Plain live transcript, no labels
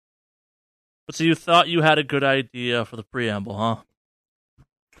So you thought you had a good idea for the preamble, huh?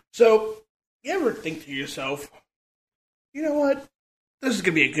 So, you ever think to yourself, you know what? This is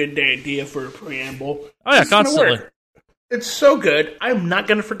going to be a good idea for a preamble. Oh, yeah, constantly. It's so good, I'm not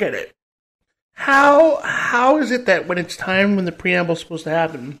going to forget it. How is it that when it's time when the preamble's supposed to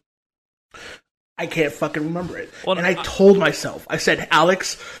happen, I can't fucking remember it? Well, and I told myself, I said,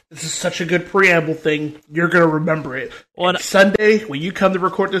 Alex, this is such a good preamble thing, you're going to remember it. Well, and Sunday, when you come to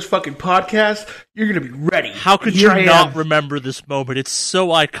record this fucking podcast, you're going to be ready. How could you not remember this moment? It's so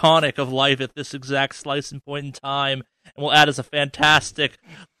iconic of life at this exact slice and point in time, and will add as a fantastic,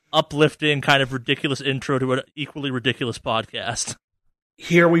 uplifting, kind of ridiculous intro to an equally ridiculous podcast.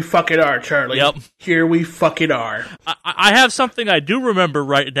 Here we fucking are, Charlie. Yep. Here we fucking are. I have something I do remember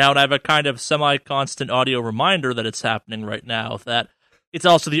right now, and I have a kind of semi-constant audio reminder that it's happening right now, that it's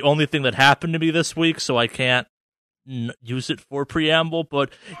also the only thing that happened to me this week, so I can't use it for preamble.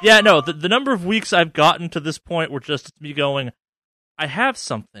 But, yeah, no, the number of weeks I've gotten to this point where just me going, I have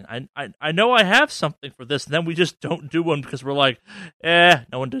something. I know I have something for this, and then we just don't do one because we're like, no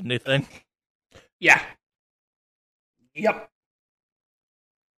one did anything. Yeah. Yep.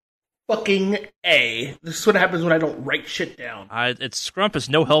 Fucking A. This is what happens when I don't write shit down. Scrump is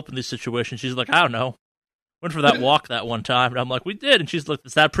no help in these situations. She's like, I don't know. Went for that walk that one time, and I'm like, we did. And she's like,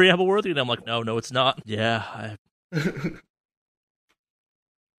 is that preamble worthy? And I'm like, no, it's not. Yeah.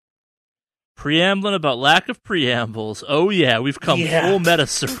 Preambling about lack of preambles. Oh yeah, we've come full meta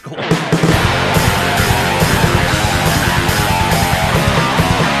circle.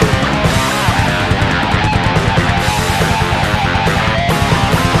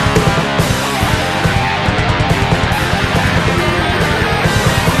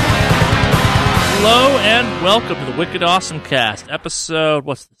 Hello and welcome to the Wicked Awesomecast, episode,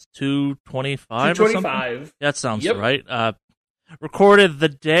 what's this, 225 or something? 225. That sounds right. Recorded the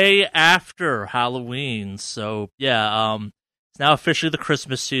day after Halloween, so yeah, it's now officially the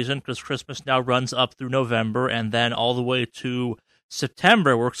Christmas season, because Christmas now runs up through November, and then all the way to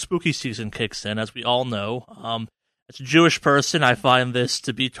September, where spooky season kicks in, as we all know. As a Jewish person, I find this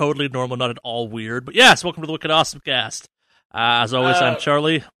to be totally normal, not at all weird, but yes, welcome to the Wicked Awesomecast. As always, I'm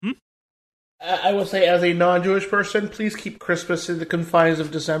Charlie. I will say, as a non-Jewish person, please keep Christmas in the confines of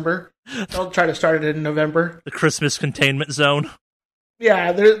December. Don't try to start it in November. The Christmas containment zone.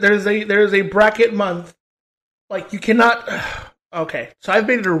 Yeah, there's a bracket month. Like, you cannot... Okay, so I've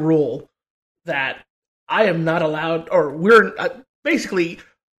made it a rule that I am not allowed, or we're basically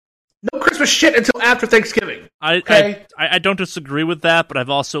no Christmas shit until after Thanksgiving. Okay? I don't disagree with that, but I've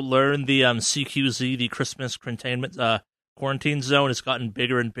also learned the CQZ, the Christmas containment quarantine zone, has gotten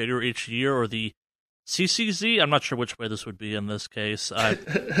bigger and bigger each year, or the CCZ. I'm not sure which way this would be in this case. I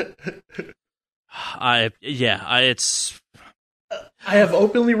have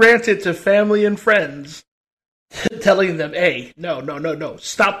openly ranted to family and friends, telling them, "Hey, no,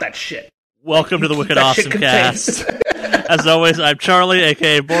 stop that shit." Welcome to the Wicked Awesomecast. As always, I'm Charlie,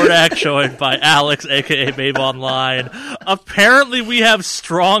 aka Bordak, joined by Alex, aka Babe Online. Apparently, we have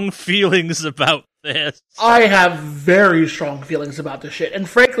strong feelings about this. I have very strong feelings about this shit, and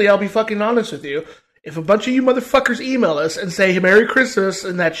frankly, I'll be fucking honest with you. If a bunch of you motherfuckers email us and say Merry Christmas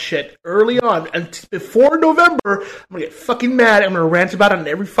and that shit early on, and before November, I'm gonna get fucking mad. I'm gonna rant about it in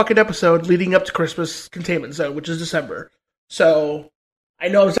every fucking episode leading up to Christmas Containment Zone, which is December. So, I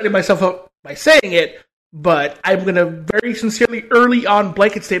know I'm setting myself up by saying it, but I'm gonna very sincerely, early on,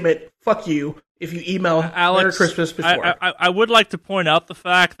 blanket statement, fuck you, if you email Alex, Merry Christmas before. I would like to point out the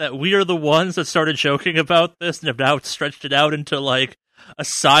fact that we are the ones that started joking about this and have now stretched it out into, like, a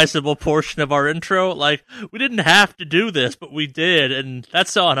sizable portion of our intro. Like, we didn't have to do this, but we did, and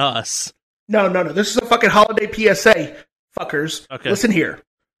that's on us. No. This is a fucking holiday PSA, fuckers. Okay. Listen here,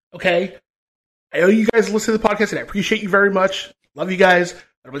 okay? I know you guys listen to the podcast, and I appreciate you very much. Love you guys.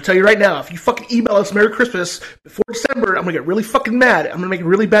 I'm going to tell you right now, if you fucking email us Merry Christmas before December, I'm going to get really fucking mad. I'm going to make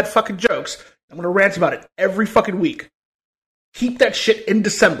really bad fucking jokes. I'm going to rant about it every fucking week. Keep that shit in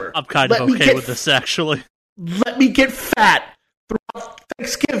December. I'm kind of okay with this, actually. Let me get fat throughout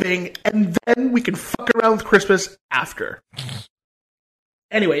Thanksgiving, and then we can fuck around with Christmas after.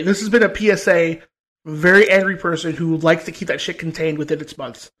 Anyway, this has been a PSA from a very angry person who likes to keep that shit contained within its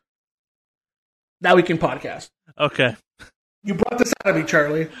months. Now we can podcast. Okay. You brought this out of me,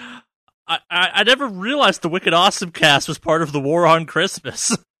 Charlie. I never realized the Wicked Awesomecast was part of the War on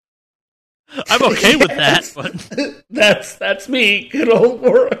Christmas. I'm okay with that, but that's me. Good old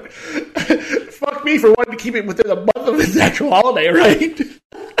War. Fuck me for wanting to keep it within a month of its actual holiday, right?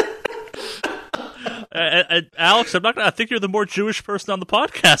 Alex, I think you're the more Jewish person on the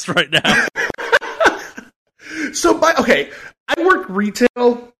podcast right now. So, I worked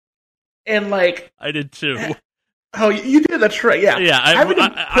retail And like, I did too. Oh, you did? That's right. Yeah. Yeah,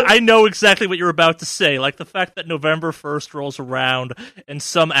 I know exactly what you're about to say. Like the fact that November 1st rolls around and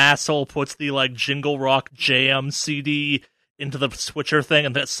some asshole puts the like Jingle Rock Jam CD into the switcher thing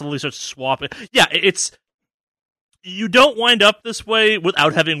and that slowly starts swapping. Yeah, it's you don't wind up this way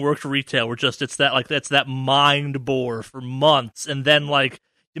without having worked retail. Where just it's that mind bore for months, and then like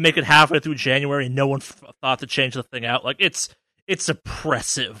you make it halfway through January and no one thought to change the thing out. Like it's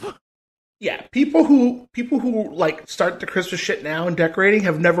oppressive. Yeah, people who like start the Christmas shit now and decorating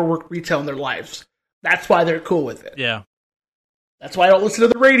have never worked retail in their lives. That's why they're cool with it. Yeah. That's why I don't listen to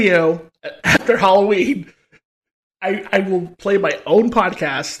the radio after Halloween. I will play my own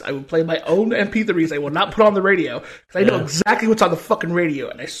podcast. I will play my own MP3s. I will not put on the radio because I know exactly what's on the fucking radio.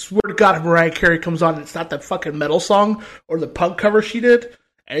 And I swear to God, if Mariah Carey comes on and it's not that fucking metal song or the punk cover she did,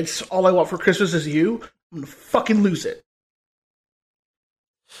 and it's All I Want for Christmas Is You, I'm gonna fucking lose it.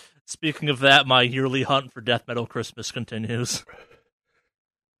 Speaking of that, my yearly hunt for death metal Christmas continues.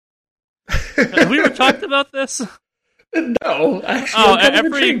 Have we ever talked about this? No,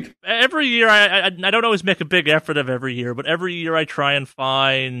 actually. Every year, I don't always make a big effort of every year, but every year I try and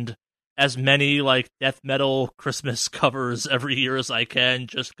find as many like death metal Christmas covers every year as I can,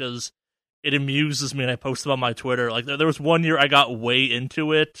 just because it amuses me, and I post them on my Twitter. Like there was one year I got way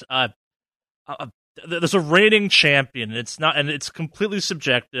into it. There's a reigning champion. And it's completely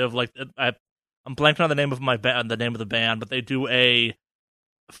subjective. Like I'm blanking on the name of the name of the band, but they do a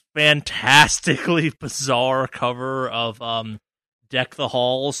fantastically bizarre cover of Deck the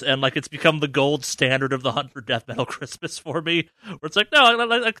Halls, and like it's become the gold standard of the hunt for death metal Christmas for me. Where it's like, no,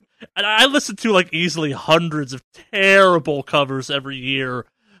 I listen to like easily hundreds of terrible covers every year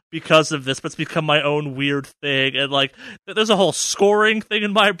because of this, but it's become my own weird thing. And like, there's a whole scoring thing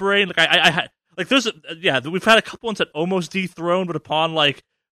in my brain. Like we've had a couple ones that almost dethroned, but upon like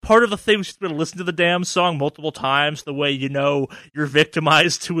part of the thing was just going to listen to the damn song multiple times, the way you know you're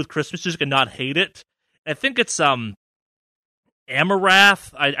victimized to with Christmas music and not hate it. I think it's Amarath.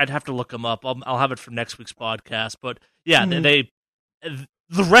 I'd have to look them up. I'll have it for next week's podcast. But yeah, the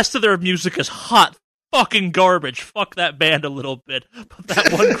rest of their music is hot fucking garbage. Fuck that band a little bit. But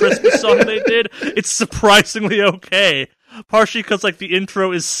that one Christmas song they did, it's surprisingly okay. Partially because like the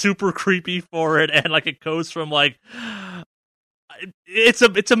intro is super creepy for it, and like it goes from like it's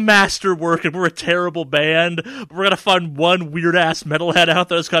a masterwork, and we're a terrible band, but we're gonna find one weird ass metalhead out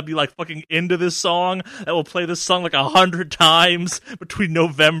there that's gonna be like fucking into this song that will play this song like 100 times between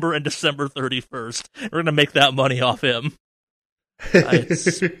November and December 31st. We're gonna make that money off him. But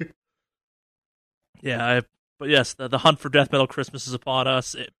yes, the hunt for death metal Christmas is upon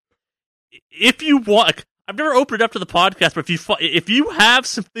us. If you want, I've never opened it up to the podcast, but if you have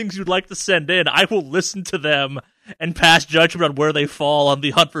some things you'd like to send in, I will listen to them and pass judgment on where they fall on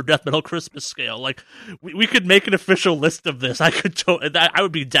the hunt for death metal Christmas scale. Like we could make an official list of this. I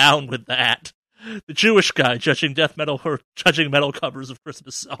would be down with that. The Jewish guy judging death metal or judging metal covers of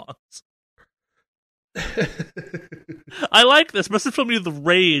Christmas songs. I like this. Must have filled me with the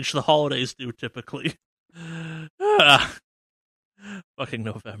rage the holidays do typically. Fucking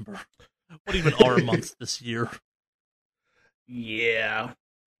November. What even are months this year? Yeah.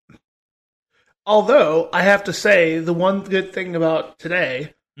 Although, I have to say, the one good thing about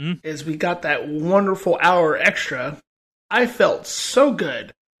today is we got that wonderful hour extra. I felt so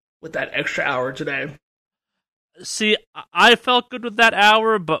good with that extra hour today. See, I felt good with that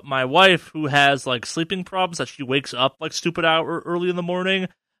hour, but my wife, who has like sleeping problems, that she wakes up like stupid hour early in the morning,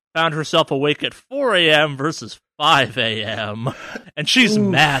 found herself awake at 4 a.m. versus 5 a.m. And she's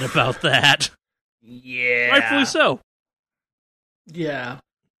mad about that. Yeah. Rightfully so. Yeah.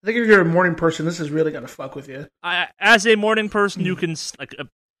 I think if you're a morning person, this is really going to fuck with you. As a morning person, you can, like,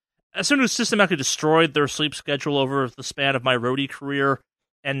 as soon as systematically destroyed their sleep schedule over the span of my roadie career,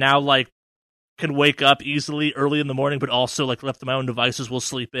 and now, like, can wake up easily early in the morning, but also, like, left to my own devices will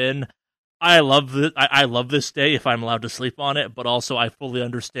sleep in. I love this day if I'm allowed to sleep on it, but also I fully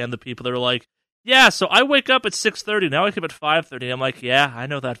understand the people that are like, yeah, so I wake up at 6:30, now I wake up at 5:30. I'm like, yeah, I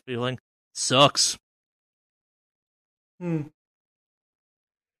know that feeling. Sucks. The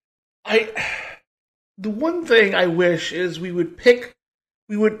one thing I wish is we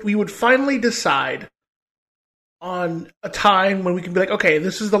would finally decide on a time when we can be like, okay,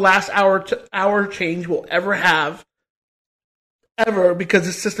 this is the last hour change we'll ever have, ever, because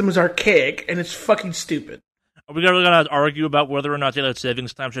the system is archaic and it's fucking stupid. Are we really gonna argue about whether or not daylight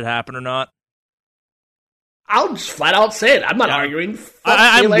savings time should happen or not? I'll just flat out say it. I'm not arguing.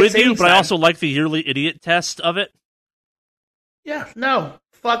 I'm with you, but I also like the yearly idiot test of it. Yeah, no.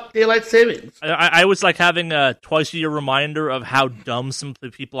 fuck daylight savings. I was like having a twice-a-year reminder of how dumb some of the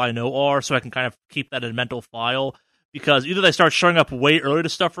people I know are, so I can kind of keep that in a mental file. Because either they start showing up way early to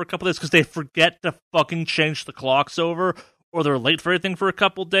stuff for a couple days because they forget to fucking change the clocks over, or they're late for anything for a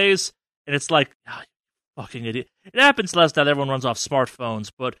couple days, and it's like, oh, you fucking idiot. It happens less now that everyone runs off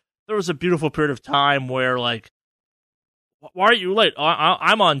smartphones, but there was a beautiful period of time where, like, why are you late?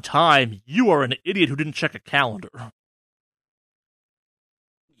 I'm on time. You are an idiot who didn't check a calendar.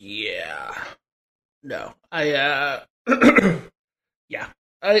 Yeah. No. Yeah.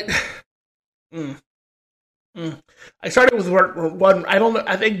 I started with one. I don't know.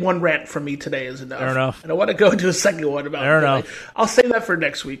 I think one rant from me today is enough. Fair enough. I don't want to go into a second one about. Fair enough. I'll save that for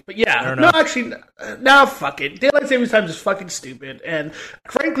next week. But yeah, Fair no, enough. actually, no, fuck it. Daylight savings time is fucking stupid. And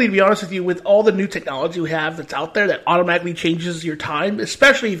frankly, to be honest with you, with all the new technology we have that's out there that automatically changes your time,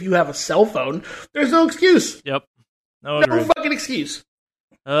 especially if you have a cell phone, there's no excuse. Yep. No fucking excuse.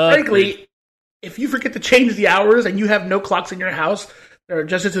 Frankly, if you forget to change the hours and you have no clocks in your house that are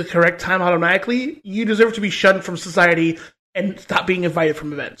adjusted to the correct time automatically, you deserve to be shunned from society and stop being invited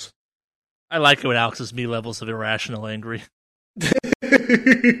from events. I like it when Alex's me levels of irrational angry.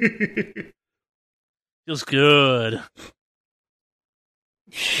 Feels good.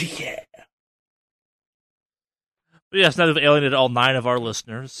 Yeah. But yes, now they've alienated all 9 of our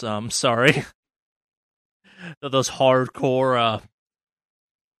listeners. Sorry. Those hardcore,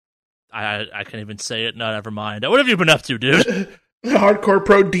 I can't even say it. No, never mind. What have you been up to, dude? The hardcore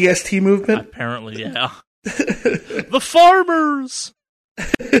pro DST movement? Apparently, yeah. The farmers!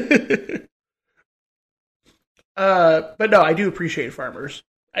 But no, I do appreciate farmers.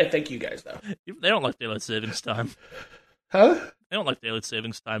 I thank you guys, though. They don't like daylight savings time. Huh? They don't like daylight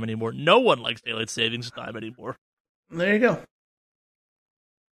savings time anymore. No one likes daylight savings time anymore. There you go.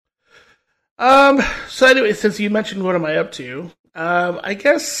 So anyway, since you mentioned what am I up to, I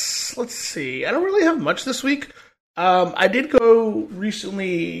guess, let's see. I don't really have much this week. I did go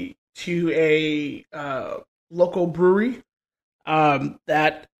recently to a local brewery.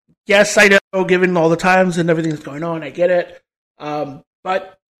 That, yes, I know, given all the times and everything that's going on, I get it.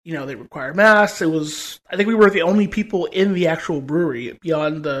 But, you know, they require masks. I think we were the only people in the actual brewery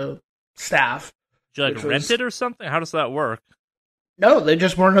beyond the staff. Did you, rent it or something? How does that work? No, there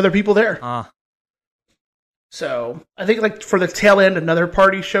just weren't other people there. So, I think, like, for the tail end, another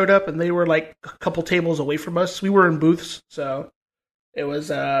party showed up, and they were, like, a couple tables away from us. We were in booths, so it was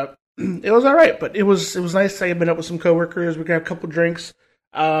all right. But it was nice. I met up with some coworkers. We got a couple drinks.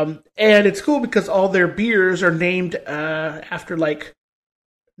 And it's cool because all their beers are named after, like,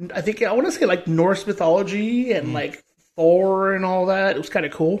 I want to say, like, Norse mythology and, like, Thor and all that. It was kind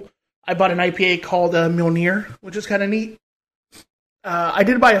of cool. I bought an IPA called Mjolnir, which is kind of neat. I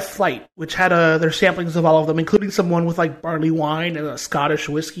did buy a flight, which had their samplings of all of them, including some one with like barley wine and a Scottish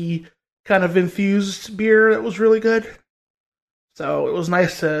whiskey kind of infused beer that was really good. So it was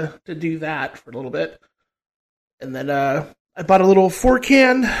nice to do that for a little bit. And then I bought a little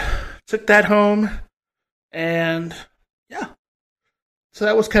 4-can, took that home, and yeah. So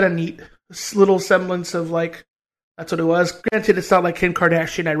that was kind of neat. This little semblance of like, that's what it was. Granted, it's not like Kim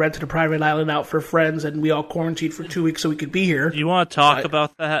Kardashian. I rented a private island out for friends, and we all quarantined for 2 weeks so we could be here. Do you want to talk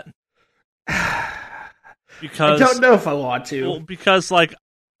about that? Because I don't know if I want to. Well, because, like,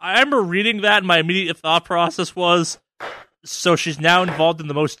 I remember reading that, and my immediate thought process was, so she's now involved in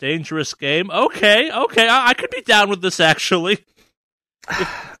the most dangerous game? Okay, I could be down with this, actually.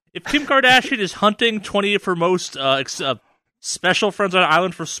 If Kim Kardashian is hunting 20 of her most special friends on an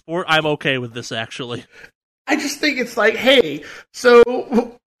island for sport, I'm okay with this, actually. I just think it's like, hey,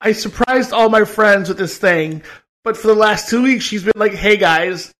 so I surprised all my friends with this thing, but for the last 2 weeks, she's been like, hey,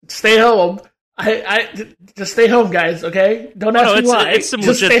 guys, stay home. I just stay home, guys, okay? Don't ask me why. It's some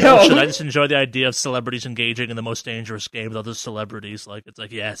just legit stay bullshit. home. I just enjoy the idea of celebrities engaging in the most dangerous game with other celebrities. Like, it's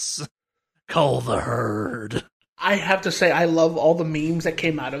like, yes, cull the herd. I have to say, I love all the memes that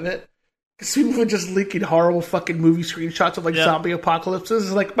came out of it. Because people were just leaking horrible fucking movie screenshots of, like, zombie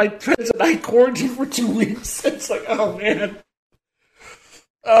apocalypses. Like, my friends and I quarantined for 2 weeks. It's like, oh, man.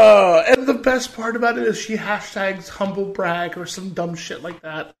 And the best part about it is she hashtags humble brag or some dumb shit like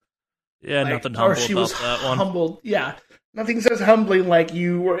that. Yeah, like, nothing humble or she about was that one. Humbled. Yeah. Nothing says humbling like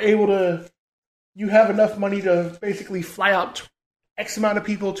you were able to... You have enough money to basically fly out X amount of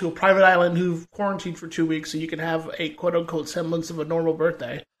people to a private island who've quarantined for 2 weeks so you can have a quote-unquote semblance of a normal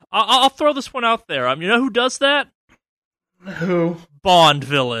birthday. I'll throw this one out there. You know who does that? Who? Bond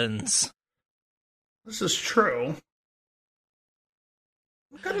villains. This is true.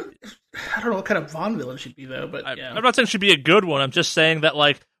 I don't know what kind of Bond villain she'd be, though, but yeah. I'm not saying she'd be a good one. I'm just saying that,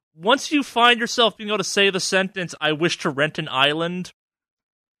 like, once you find yourself being able to say the sentence, I wish to rent an island,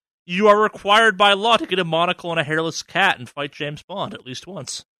 you are required by law to get a monocle and a hairless cat and fight James Bond at least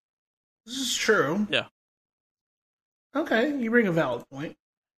once. This is true. Yeah. Okay, you bring a valid point.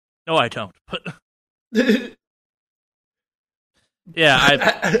 No, I don't. But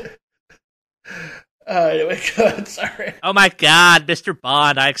yeah, anyway, good. Sorry. Oh my God, Mr.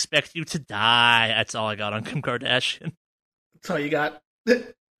 Bond, I expect you to die. That's all I got on Kim Kardashian. That's all you got.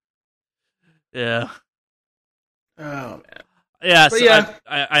 Yeah. Oh man. Yeah. But so yeah.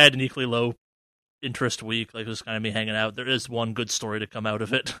 I had an equally low interest week. Like, it was kind of me hanging out. There is one good story to come out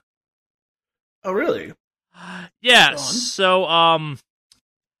of it. Oh really? Yeah. So me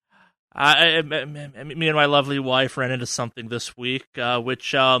and my lovely wife ran into something this week,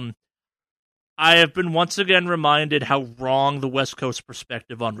 which I have been once again reminded how wrong the West Coast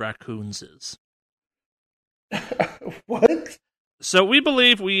perspective on raccoons is. What? So we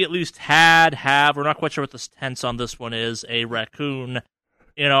believe we at least have, we're not quite sure what the tense on this one is, a raccoon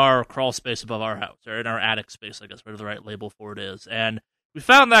in our crawl space above our house, or in our attic space, I guess, whatever the right label for it is. And we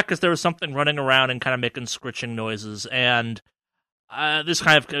found that because there was something running around and kind of making scritching noises, and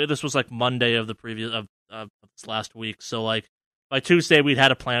this was like Monday of the previous, of this last week, so like, by Tuesday we'd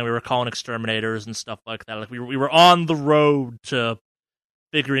had a plan, we were calling exterminators and stuff like that, like we were on the road to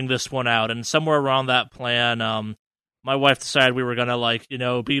figuring this one out, and somewhere around that plan, my wife decided we were gonna, like, you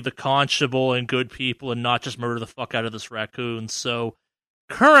know, be the constable and good people and not just murder the fuck out of this raccoon. So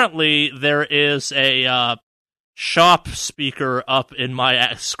currently there is a shop speaker up in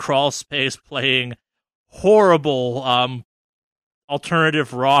my crawl space playing horrible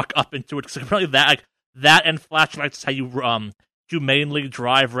alternative rock up into it, because apparently that and flashlights is how you humanely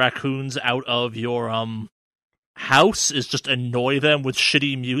drive raccoons out of your house, is just annoy them with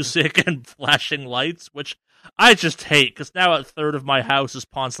shitty music and flashing lights, which I just hate, because now a third of my house is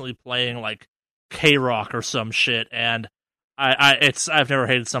constantly playing, like, K-rock or some shit, and I've never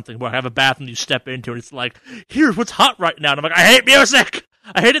hated something where I have a bathroom you step into and it's like, here's what's hot right now, and I'm like, I hate music!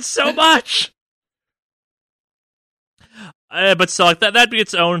 I hate it so much! But so, like, that'd be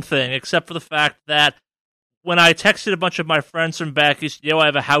its own thing, except for the fact that when I texted a bunch of my friends from back east, I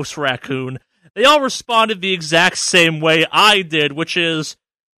have a house raccoon, they all responded the exact same way I did, which is,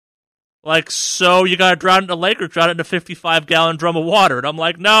 like, so you gotta drown it in a lake or drown it in a 55-gallon drum of water? And I'm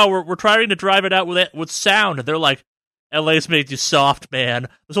like, no, we're trying to drive it out with sound. And they're like, LA's made you soft, man.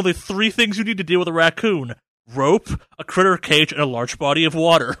 There's only 3 things you need to deal with a raccoon: rope, a critter cage, and a large body of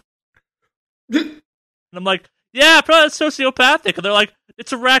water. And I'm like, yeah, probably that's sociopathic. And they're like,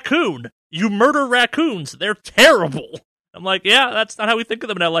 it's a raccoon. You murder raccoons. They're terrible. I'm like, yeah, that's not how we think of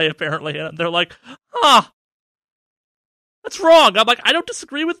them in LA, apparently. And they're like, that's wrong. I'm like, I don't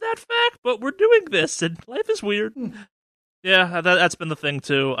disagree with that fact, but we're doing this, and life is weird. Yeah, that's been the thing,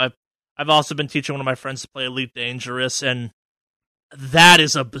 too. I've also been teaching one of my friends to play Elite Dangerous, and that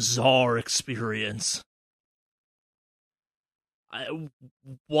is a bizarre experience.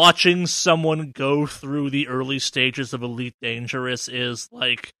 Watching someone go through the early stages of Elite Dangerous is,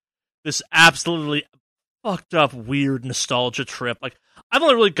 like, this absolutely fucked up, weird nostalgia trip. Like, I've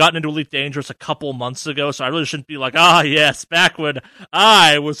only really gotten into Elite Dangerous a couple months ago, so I really shouldn't be like, yes, back when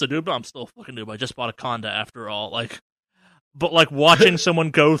I was a noob. But I'm still a fucking noob. I just bought a Conda after all. But watching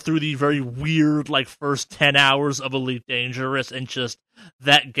someone go through the very weird, like, first 10 hours of Elite Dangerous and just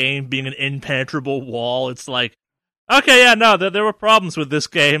that game being an impenetrable wall, it's like, okay, yeah, no, there were problems with this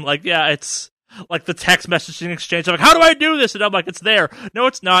game. Like, yeah, it's like the text messaging exchange. I'm like, how do I do this? And I'm like, it's there. No,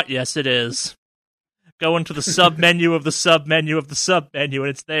 it's not. Yes, it is. Go into the sub-menu of the sub-menu of the sub-menu, and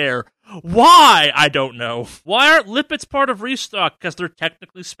it's there. Why? I don't know. Why aren't lipids part of restock? Because they're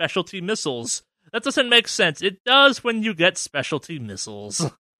technically specialty missiles. That doesn't make sense. It does when you get specialty missiles.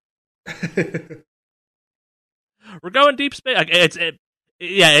 We're going deep space.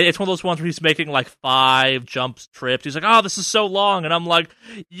 It's one of those ones where he's making like 5 jumps trips. He's like, this is so long. And I'm like,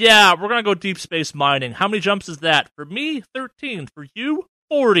 yeah, we're going to go deep space mining. How many jumps is that? For me, 13. For you,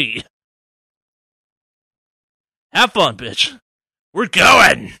 40. Have fun, bitch. We're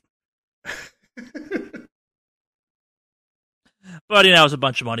going! But, it was a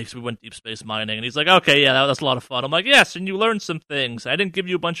bunch of money because we went deep space mining. And he's like, okay, yeah, that's a lot of fun. I'm like, yes, and you learned some things. I didn't give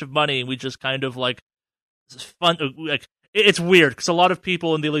you a bunch of money. We just kind of, like, it's fun. Like, it's weird because a lot of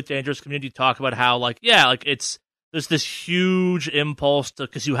people in the Elite Dangerous community talk about how, like, yeah, like, there's this huge impulse to,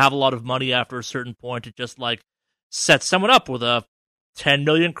 because you have a lot of money after a certain point, to just, like, set someone up with a 10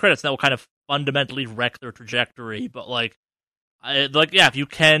 million credits. That will kind of fundamentally wreck their trajectory. But, like, if you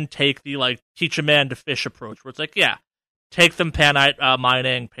can take the, like, teach a man to fish approach, where it's like, yeah, take them panite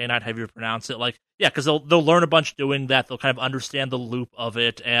mining, panite, however you pronounce it, like, yeah, because they'll learn a bunch doing that. They'll kind of understand the loop of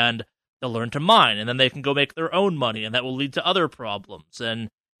it, and they'll learn to mine, and then they can go make their own money, and that will lead to other problems. And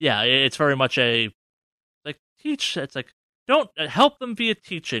yeah, it's very much a like teach. It's like don't help them via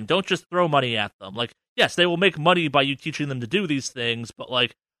teaching. Don't just throw money at them. Like yes, they will make money by you teaching them to do these things, but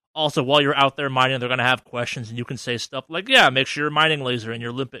like also while you're out there mining, they're gonna have questions, and you can say stuff like, yeah, make sure your mining laser and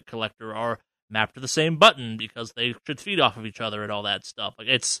your limpet collector are mapped to the same button because they should feed off of each other and all that stuff. Like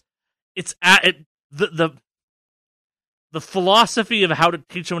the philosophy of how to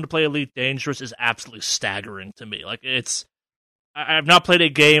teach someone to play Elite Dangerous is absolutely staggering to me. Like I've not played a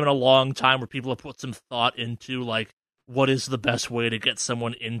game in a long time where people have put some thought into like what is the best way to get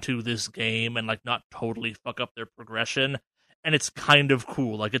someone into this game and like not totally fuck up their progression. And it's kind of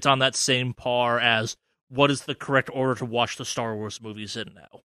cool. Like it's on that same par as what is the correct order to watch the Star Wars movies in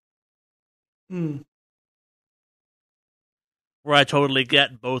now. Where I totally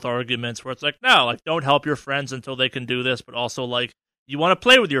get both arguments, where it's like, no, like, don't help your friends until they can do this, but also, like, you want to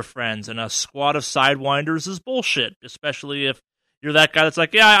play with your friends, and a squad of Sidewinders is bullshit, especially if you're that guy that's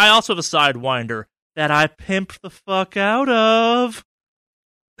like, yeah, I also have a Sidewinder that I pimped the fuck out of.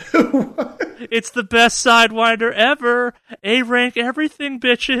 It's the best Sidewinder ever. A rank everything,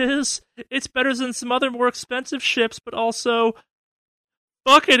 bitches. It's better than some other more expensive ships, but also,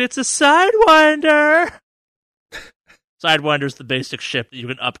 fuck it, it's a Sidewinder. Sidewinder's the basic ship that you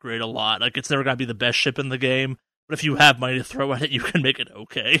can upgrade a lot. Like, it's never going to be the best ship in the game, but if you have money to throw at it, you can make it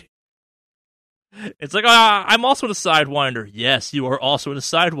okay. It's like, I'm also in a Sidewinder. Yes, you are also in a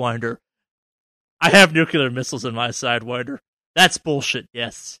Sidewinder. I have nuclear missiles in my Sidewinder. That's bullshit.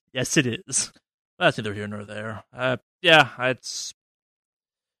 Yes. Yes, it is. That's neither here nor there. Yeah,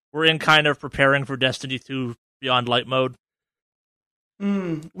 we're in kind of preparing for Destiny 2 Beyond Light mode.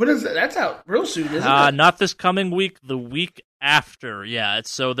 What is that? That's out real soon, isn't it? Not this coming week, the week after. Yeah,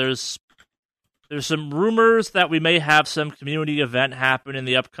 so there's some rumors that we may have some community event happen in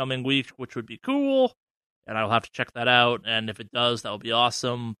the upcoming week, which would be cool, and I'll have to check that out, and if it does, that would be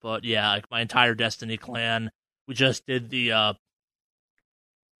awesome. But yeah, like my entire Destiny clan, we just did we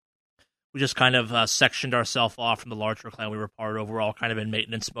just kind of sectioned ourselves off from the larger clan we were part of. We're all kind of in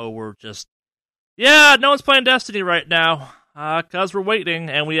maintenance mode. We're just, yeah, no one's playing Destiny right now. Because we're waiting,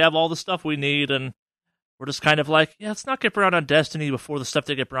 and we have all the stuff we need, and we're just kind of like, yeah, let's not get around on Destiny before the stuff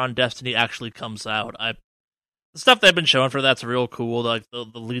they get around on Destiny actually comes out. The stuff they've been showing for that's real cool. Like the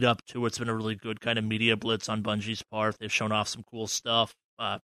lead up to it's been a really good kind of media blitz on Bungie's part. They've shown off some cool stuff.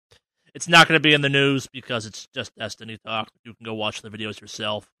 It's not going to be in the news because it's just Destiny talk. You can go watch the videos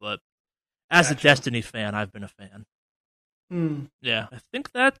yourself, but as a Destiny fan, I've been a fan. Yeah, I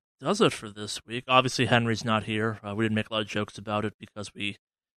think that does it for this week. Obviously, Henry's not here. We didn't make a lot of jokes about it because we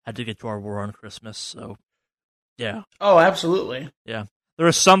had to get to our War on Christmas, so yeah. Oh, absolutely. Yeah. There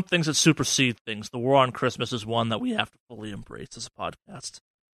are some things that supersede things. The War on Christmas is one that we have to fully embrace as a podcast.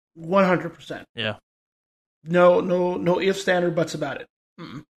 100%. Yeah. No ifs, ands, or buts about it.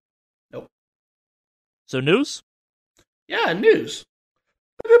 Nope. So, news? Yeah, news.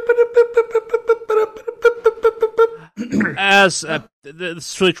 As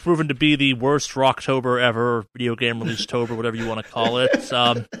this is really proven to be the worst Rocktober ever, video game release-tober, whatever you want to call it.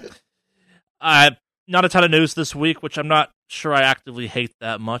 Not a ton of news this week, which I'm not sure I actively hate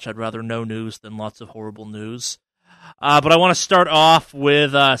that much. I'd rather no news than lots of horrible news. But I want to start off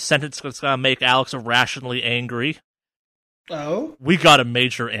with a sentence that's going to make Alex irrationally angry. Oh? We got a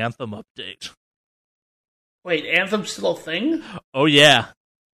major Anthem update. Wait, Anthem's still a thing? Oh, yeah.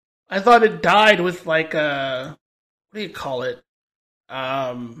 I thought it died with, like, what do you call it?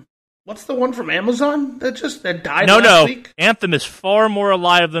 What's the one from Amazon that died last week? Anthem is far more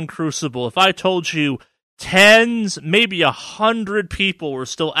alive than Crucible. If I told you tens, maybe 100 people were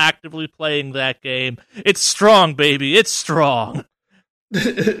still actively playing that game, it's strong, baby. It's strong.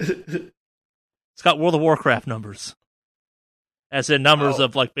 It's got World of Warcraft numbers. As in numbers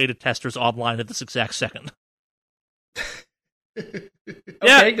of, like, beta testers online at this exact second.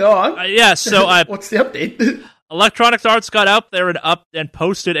 Okay, go on. So what's the update? Electronic Arts got out there and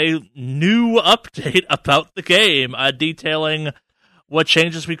posted a new update about the game, detailing what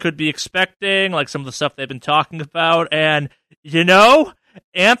changes we could be expecting, like some of the stuff they've been talking about, and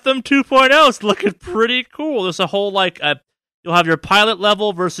Anthem 2.0 is looking pretty cool. There's a whole you'll have your pilot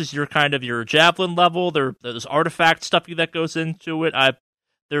level versus your kind of your javelin level. There's artifact stuff that goes into it.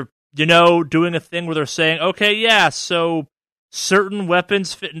 They're doing a thing where they're saying, okay, yeah, so certain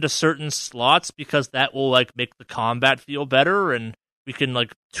weapons fit into certain slots because that will make the combat feel better, and we can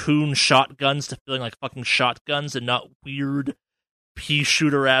tune shotguns to feeling like fucking shotguns and not weird pea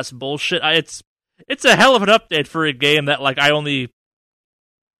shooter ass bullshit. It's a hell of an update for a game that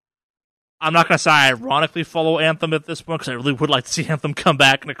I'm not gonna say I ironically follow Anthem at this point because I really would like to see Anthem come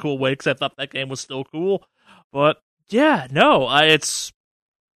back in a cool way because I thought that game was still cool. But yeah, no,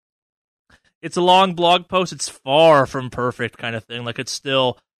 it's a long blog post. It's far from perfect kind of thing. Like, it's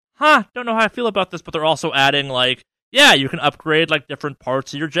still, don't know how I feel about this, but they're also adding, like, yeah, you can upgrade, like, different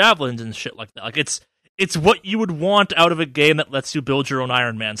parts of your javelins and shit like that. Like, it's what you would want out of a game that lets you build your own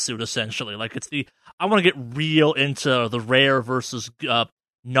Iron Man suit, essentially. Like, I want to get real into the rare versus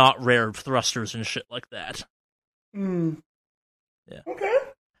not rare thrusters and shit like that. Yeah. Okay.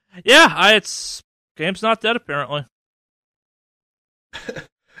 Yeah, game's not dead, apparently.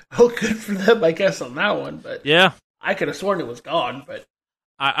 Well, good for them, I guess, on that one, but yeah, I could have sworn it was gone, but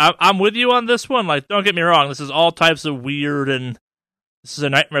I'm with you on this one. Like, don't get me wrong, this is all types of weird, and this is a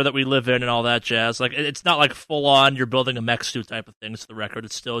nightmare that we live in and all that jazz. Like, it's not like full-on you're building a mech suit type of things to the record.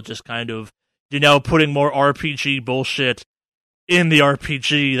 It's still just kind of, putting more RPG bullshit in the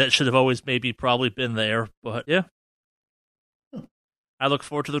RPG that should have always maybe probably been there. But, yeah. I look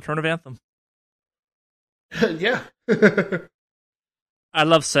forward to the return of Anthem. Yeah. I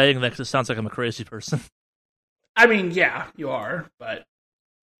love saying that because it sounds like I'm a crazy person. I mean, yeah, you are, but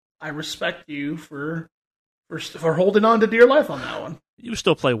I respect you for holding on to dear life on that one. You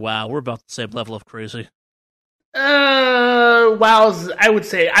still play WoW. We're about the same level of crazy. WoW's, I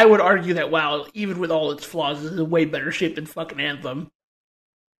would argue that WoW, even with all its flaws, is in way better shape than fucking Anthem.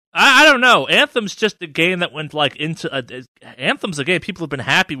 I don't know. Anthem's just a game that went, like, into... Anthem's a game people have been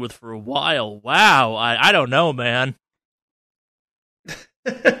happy with for a while. WoW, I don't know, man.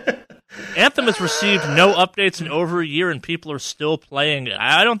 Anthem has received no updates in over a year, and people are still playing it.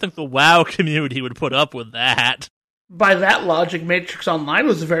 I don't think the WoW community would put up with that. By that logic, Matrix Online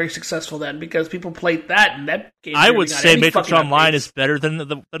was very successful then, because people played that, and that game... I would say Matrix Online is better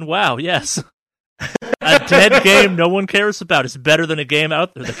than WoW, yes. A dead game no one cares about is better than a game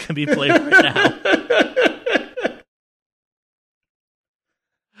out there that can be played right now.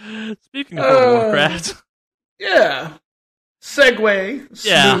 Speaking of World of Warcraft... Yeah. Segue.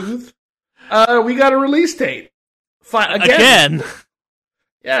 Smooth. Yeah. We got a release date. Again?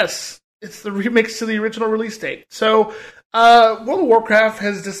 Yes. It's the remix to the original release date. So, World of Warcraft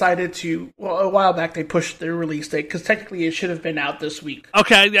has decided to... Well, a while back they pushed their release date, because technically it should have been out this week.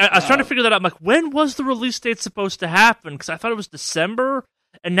 Okay, I was trying to figure that out. I'm like, when was the release date supposed to happen? Because I thought it was December,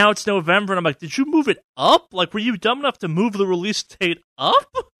 and now it's November, and I'm like, did you move it up? Like, were you dumb enough to move the release date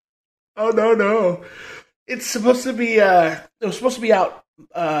up? Oh, no. It's supposed to be, it was supposed to be out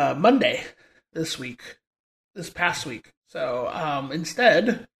Monday this past week. So,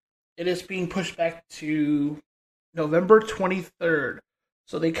 instead, it is being pushed back to November 23rd.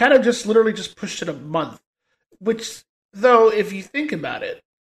 So they kind of literally pushed it a month. Which, though, if you think about it,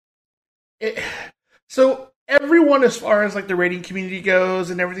 so everyone, as far as, like, the rating community goes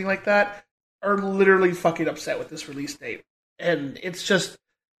and everything like that, are literally fucking upset with this release date. And it's just,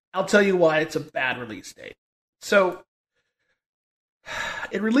 I'll tell you why it's a bad release date. So,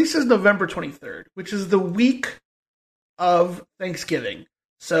 it releases November 23rd, which is the week of Thanksgiving.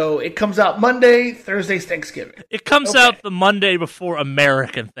 So, it comes out Monday, Thursday's Thanksgiving. It comes out the Monday before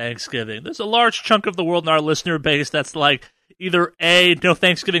American Thanksgiving. There's a large chunk of the world in our listener base that's like, either A, no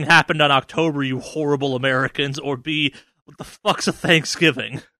Thanksgiving happened on October, you horrible Americans, or B, what the fuck's a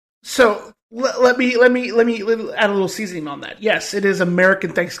Thanksgiving? So, let me add a little seasoning on that. Yes, it is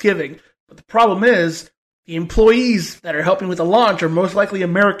American Thanksgiving, but the problem is the employees that are helping with the launch are most likely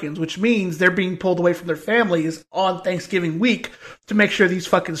Americans, which means they're being pulled away from their families on Thanksgiving week to make sure these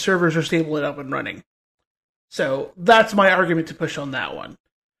fucking servers are stable and up and running. So that's my argument to push on that one.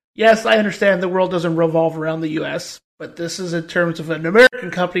 Yes, I understand the world doesn't revolve around the U.S., but this is in terms of an American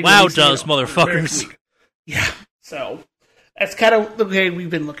company. WoW does, motherfuckers. Yeah, so that's kind of the way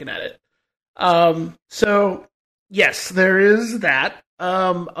we've been looking at it. So, yes, there is that.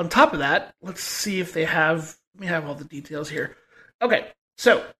 On top of that, let's see if they have... Let me have all the details here. Okay,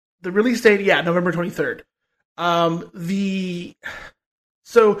 so, the release date, November 23rd. The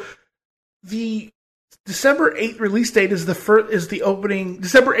December 8th release date is the opening...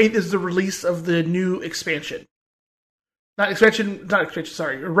 December 8th is the release of the new expansion. Not expansion,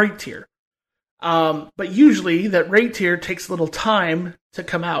 raid tier. But usually, that raid tier takes a little time to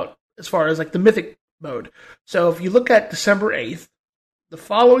come out, as far as, like, the mythic mode. So, if you look at December 8th, the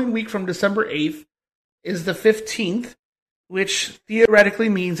following week from December 8th is the 15th, which theoretically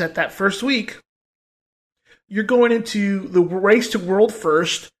means that first week, you're going into the race to world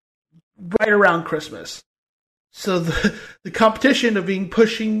first right around Christmas. So the competition of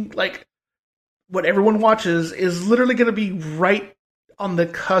pushing, like, what everyone watches is literally going to be right on the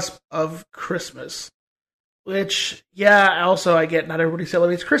cusp of Christmas. Which, also I get not everybody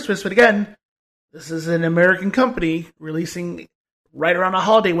celebrates Christmas, but again, this is an American company releasing right around a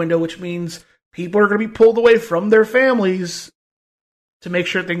holiday window, which means people are going to be pulled away from their families to make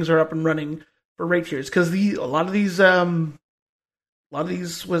sure things are up and running for raid tiers because a lot of these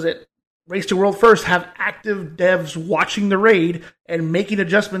was it Race to World First have active devs watching the raid and making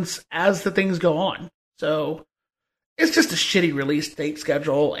adjustments as the things go on. So it's just a shitty release date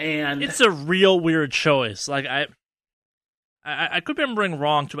schedule, and it's a real weird choice. Like I could be remembering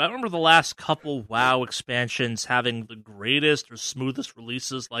wrong too. I remember the last couple WoW expansions having the greatest or smoothest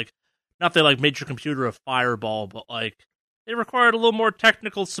releases. Like, not that like made your computer a fireball, but like they required a little more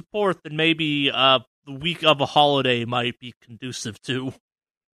technical support than maybe the week of a holiday might be conducive to.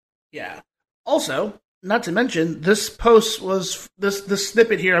 Yeah. Also, not to mention, this post was this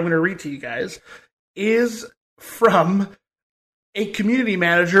snippet here I'm going to read to you guys is from a community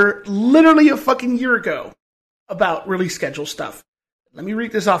manager literally a fucking year ago about release schedule stuff. Let me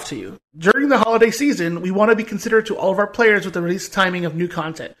read this off to you. During the holiday season, we want to be considerate to all of our players with the release timing of new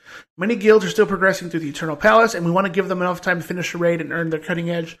content. Many guilds are still progressing through the Eternal Palace, and we want to give them enough time to finish the raid and earn their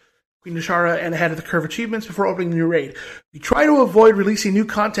cutting-edge Queen Nishara and ahead of the curve achievements before opening the new raid. We try to avoid releasing new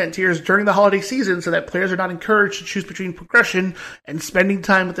content tiers during the holiday season so that players are not encouraged to choose between progression and spending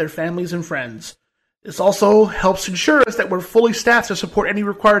time with their families and friends. This also helps ensure us that we're fully staffed to support any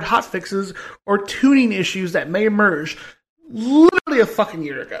required hotfixes or tuning issues that may emerge. Literally a fucking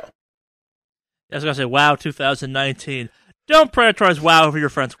year ago. I was going to say, WoW 2019. Don't prioritize WoW over your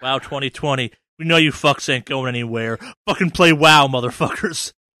friends. WoW 2020. We know you fucks ain't going anywhere. Fucking play WoW,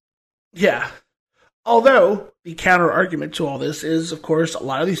 motherfuckers. Yeah. Although, the counter-argument to all this is, of course, a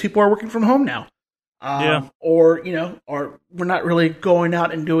lot of these people are working from home now. Or we're not really going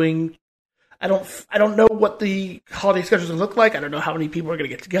out and doing... I don't know what the holiday schedule is going to look like. I don't know how many people are going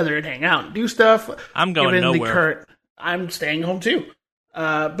to get together and hang out and do stuff. I'm going nowhere. I'm staying home too.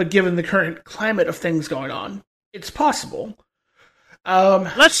 But given the current climate of things going on, it's possible.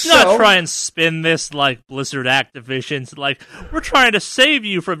 Let's not try and spin this like Blizzard Activision's like, we're trying to save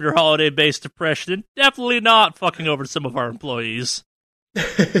you from your holiday-based depression and definitely not fucking over some of our employees.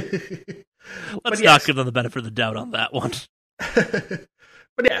 Let's not give them the benefit of the doubt on that one.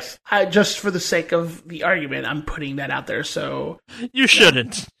 But yes, just for the sake of the argument, I'm putting that out there. So you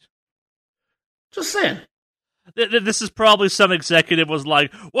shouldn't. Just saying. This is probably some executive was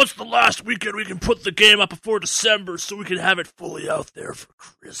like, what's the last weekend we can put the game up before December so we can have it fully out there for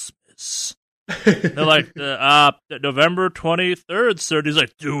Christmas? They're like, November 23rd, sir. And he's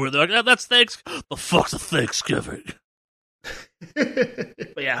like, do it. They're like, that's Thanksgiving. The fuck's a Thanksgiving?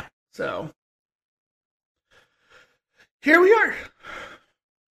 But yeah, so here we are.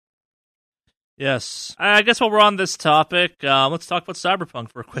 Yes. I guess while we're on this topic, let's talk about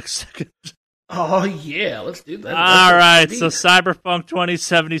Cyberpunk for a quick second. Oh, yeah, let's do that. All right, so Cyberpunk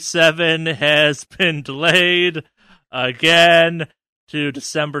 2077 has been delayed again to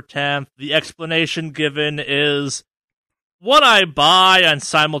December 10th. The explanation given is what I buy and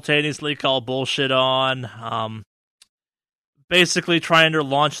simultaneously call bullshit on. Basically trying to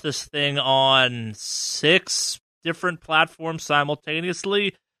launch this thing on 6 different platforms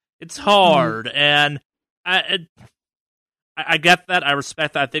simultaneously. It's hard, and I get that. I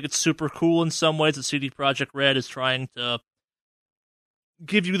respect that. I think it's super cool in some ways that CD Projekt Red is trying to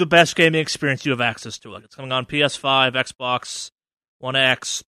give you the best gaming experience you have access to. Like, it's coming on PS5, Xbox One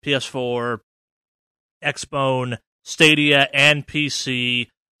X, PS4, Xbone, Stadia, and PC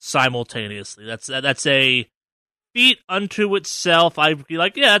simultaneously. That's a feat unto itself. I'd be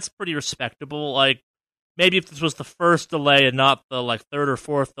like, yeah, that's pretty respectable. Like, maybe if this was the first delay and not the like third or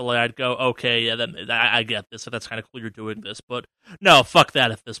fourth delay, I'd go, okay, yeah, I get this. So that's kind of cool you're doing this. But no, fuck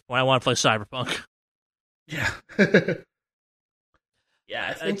that at this point. I want to play Cyberpunk. Yeah. Yeah,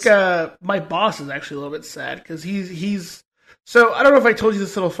 I think my boss is actually a little bit sad because he's. So I don't know if I told you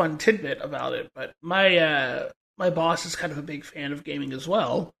this little fun tidbit about it, but my boss is kind of a big fan of gaming as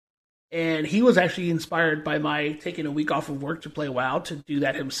well. And he was actually inspired by my taking a week off of work to play WoW to do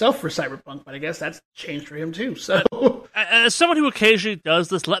that himself for Cyberpunk, but I guess that's changed for him too. So, as someone who occasionally does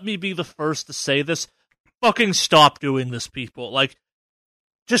this, let me be the first to say this. Fucking stop doing this, people. Like,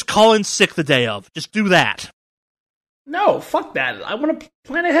 just call in sick the day of. Just do that. No, fuck that. I want to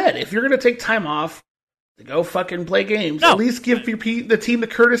plan ahead. If you're going to take time off to go fucking play games, at least give the team the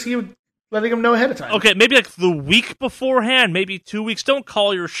courtesy of letting them know ahead of time. Okay, maybe like the week beforehand, maybe 2 weeks. Don't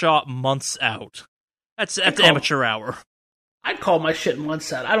call your shot months out. That's amateur hour. I'd call my shit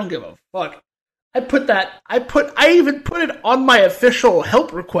months out. I don't give a fuck. I even put it on my official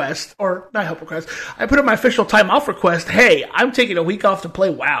help request, or not help request. I put in my official time off request. Hey, I'm taking a week off to play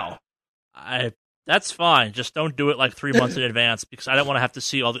WoW. That's fine. Just don't do it like 3 months in advance because I don't want to have to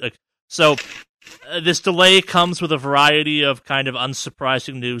see all the. So this delay comes with a variety of kind of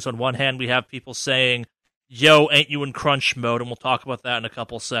unsurprising news. On one hand, we have people saying, yo, ain't you in crunch mode? And we'll talk about that in a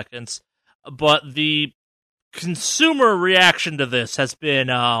couple seconds. but the consumer reaction to this has been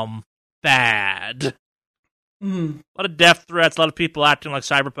bad. A lot of death threats, a lot of people acting like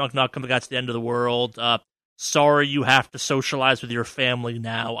Cyberpunk not coming out to the end of the world. Sorry you have to socialize with your family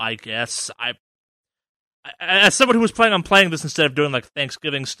now, I guess. As someone who was planning on playing this instead of doing like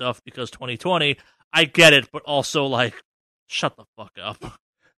Thanksgiving stuff because 2020, I get it, but also like, shut the fuck up.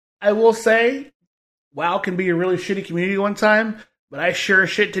 I will say, WoW can be a really shitty community one time, but I sure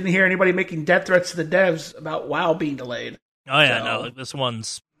as shit didn't hear anybody making death threats to the devs about WoW being delayed. Oh yeah, no, like this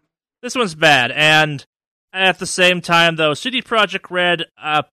one's bad. And at the same time, though, CD Projekt Red,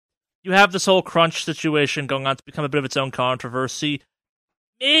 you have this whole crunch situation going on to become a bit of its own controversy.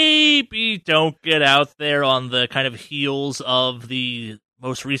 Maybe don't get out there on the kind of heels of the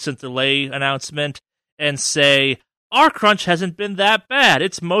most recent delay announcement and say, our crunch hasn't been that bad.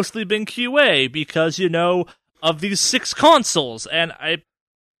 It's mostly been QA because, of these 6 consoles. And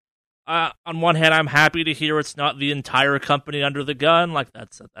on one hand, I'm happy to hear it's not the entire company under the gun. Like,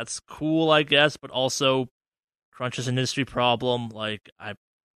 that's cool, I guess. But also, crunch is an industry problem. Like,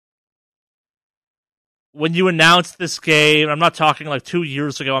 when you announced this game, I'm not talking like 2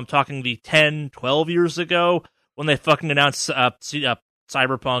 years ago, I'm talking the 10, 12 years ago, when they fucking announced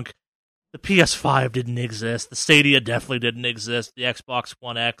Cyberpunk, the PS5 didn't exist, the Stadia definitely didn't exist, the Xbox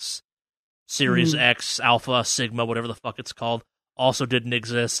One X, Series X, Alpha, Sigma, whatever the fuck it's called, also didn't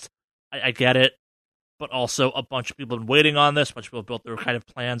exist. I get it, but also a bunch of people have been waiting on this, a bunch of people built their kind of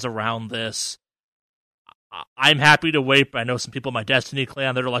plans around this. I'm happy to wait, but I know some people in my Destiny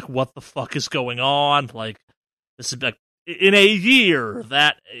clan that are like, what the fuck is going on? Like, this is like, in a year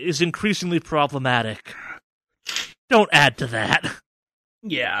that is increasingly problematic. Don't add to that.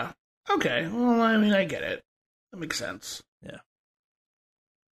 Yeah. Okay. Well, I mean, I get it. That makes sense. Yeah.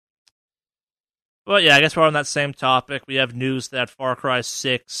 But yeah, I guess we're on that same topic. We have news that Far Cry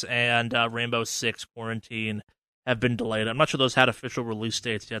 6 and Rainbow Six Quarantine have been delayed. I'm not sure those had official release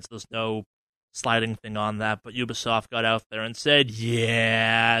dates yet, so there's no sliding thing on that, but Ubisoft got out there and said,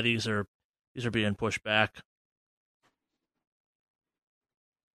 yeah, these are being pushed back.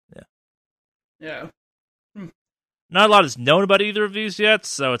 Yeah. Not a lot is known about either of these yet,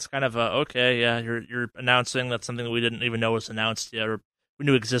 so it's kind of okay, yeah, you're announcing that something that we didn't even know was announced yet, or we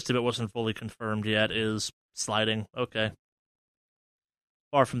knew existed but wasn't fully confirmed yet, is sliding. Okay.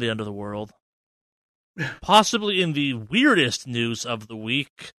 Far from the end of the world. Possibly in the weirdest news of the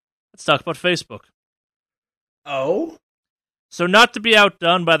week, let's talk about Facebook. Oh? So not to be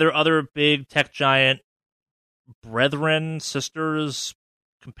outdone by their other big tech giant brethren, sisters,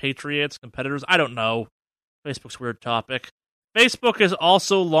 compatriots, competitors, I don't know. Facebook's a weird topic. Facebook has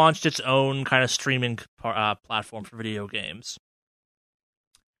also launched its own kind of streaming platform for video games.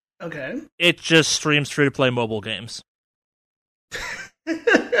 Okay. It just streams free-to-play mobile games.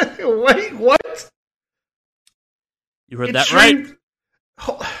 Wait, what? You heard that right.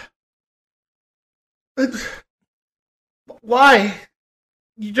 Why?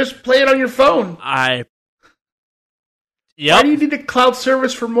 You just play it on your phone. Yep. Why do you need a cloud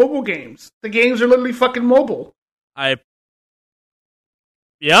service for mobile games? The games are literally fucking mobile.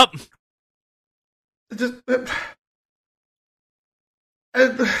 Yep. Just,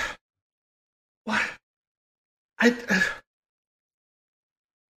 what?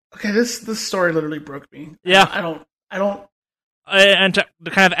 Okay, this story literally broke me. Yeah. I don't. And to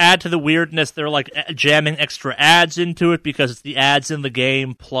kind of add to the weirdness, they're like jamming extra ads into it because it's the ads in the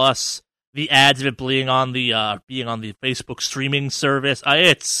game plus the ads of it being on the Facebook streaming service.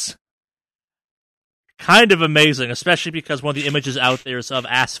 It's kind of amazing, especially because one of the images out there is of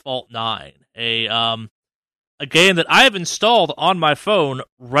Asphalt 9, a game that I have installed on my phone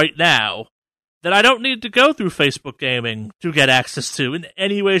right now that I don't need to go through Facebook Gaming to get access to in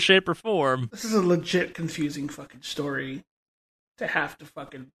any way, shape, or form. This is a legit confusing fucking story to have to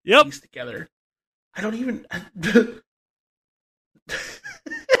fucking piece together. I don't even...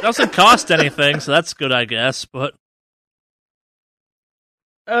 It doesn't cost anything, so that's good, I guess, but...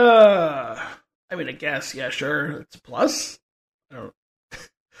 I mean, I guess, yeah, sure. It's a plus. I don't...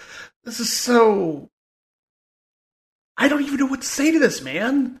 This is so... I don't even know what to say to this,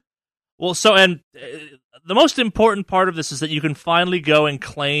 man. Well, the most important part of this is that you can finally go and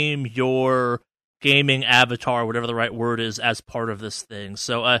claim your gaming avatar, whatever the right word is, as part of this thing.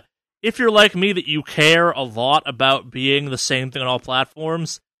 So, if you're like me, that you care a lot about being the same thing on all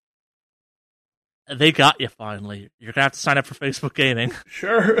platforms, they got you finally. You're gonna have to sign up for Facebook Gaming.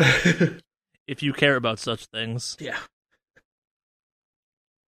 Sure. If you care about such things. Yeah.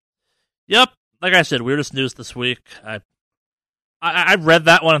 Yep. Like I said, weirdest news this week. I read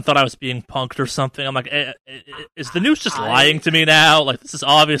that one and thought I was being punked or something. I'm like, is the news just lying to me now? Like, this is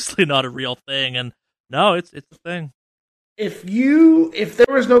obviously not a real thing. And no, it's a thing. If there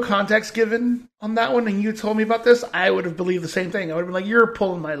was no context given on that one and you told me about this, I would have believed the same thing. I would have been like, you're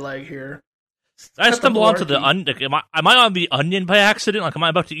pulling my leg here. I stumble onto the onion. Am I on the onion by accident? Like, am I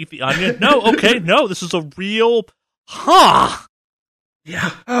about to eat the onion? No, okay, no, this is a real...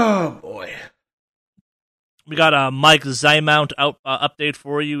 Yeah. Oh, boy. We got a Mike Zymount update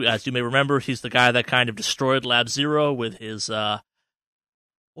for you. As you may remember, he's the guy that kind of destroyed Lab Zero with his, we'll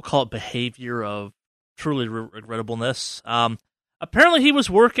call it behavior of truly regrettableness. Apparently he was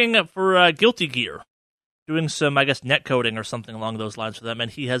working for Guilty Gear, doing some, I guess, netcoding or something along those lines for them,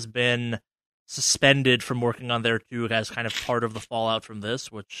 and he has been suspended from working on there too as kind of part of the fallout from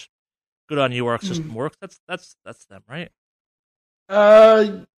this, which, good on you, Arc System Works. That's them, right?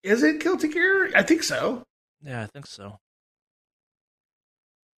 Is it Guilty Gear? I think so. Yeah, I think so.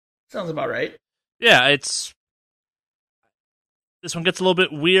 Sounds about right. Yeah, this one gets a little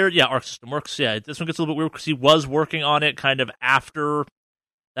bit weird. Yeah, Arc System Works. Yeah, this one gets a little bit weird because he was working on it kind of after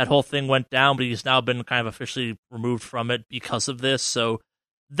that whole thing went down, but he's now been kind of officially removed from it because of this. So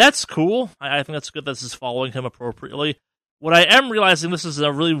that's cool. I think that's good that this is following him appropriately. What I am realizing, this is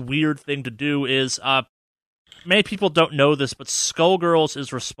a really weird thing to do, is many people don't know this, but Skullgirls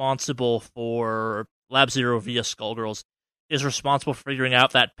is responsible for... Lab Zero via Skullgirls is responsible for figuring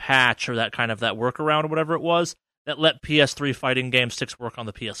out that patch or that kind of that workaround or whatever it was that let PS3 fighting game sticks work on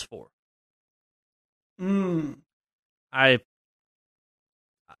the PS4.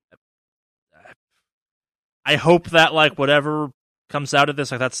 I hope that, like, whatever comes out of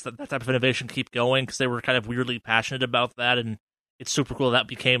this, like, that type of innovation keep going, because they were kind of weirdly passionate about that, and it's super cool that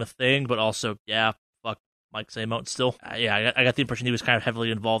became a thing, but also, yeah, fuck Mike Zymount still. Yeah, I got the impression he was kind of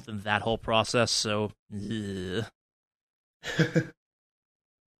heavily involved in that whole process, so...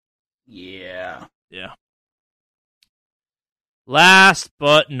 Yeah. Last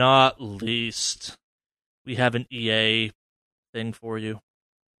but not least, we have an EA thing for you.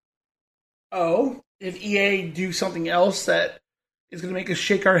 Oh, did EA do something else that is going to make us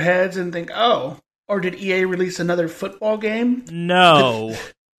shake our heads and think, oh, or did EA release another football game? No.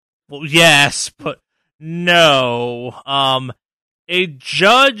 Well, yes, but no. A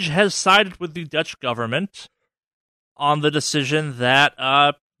judge has sided with the Dutch government on the decision that,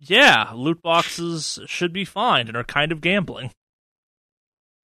 loot boxes should be fined and are kind of gambling.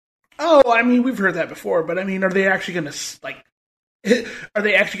 Oh, I mean, we've heard that before, but I mean, are they actually going to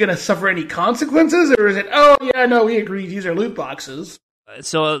suffer any consequences, or is it, oh, yeah, no, we agree, these are loot boxes?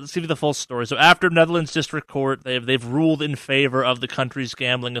 So let's give you the full story. So after Netherlands District Court, they've ruled in favor of the country's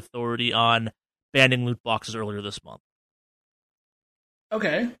gambling authority on banning loot boxes earlier this month.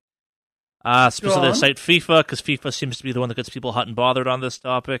 Okay. Specifically, they cite FIFA, because FIFA seems to be the one that gets people hot and bothered on this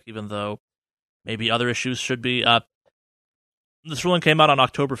topic, even though maybe other issues should be. This ruling came out on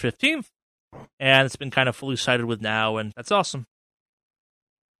October 15th, and it's been kind of fully sided with now, and that's awesome.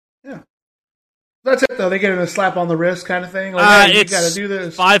 Yeah. That's it, though. They get a slap on the wrist kind of thing? Like, hey, you gotta do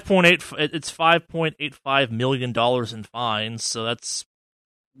this. It's $5.85 million in fines, so that's...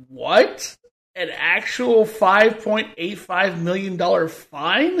 What? An actual $5.85 million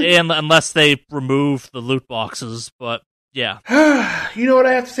fine? And unless they remove the loot boxes, but yeah. You know what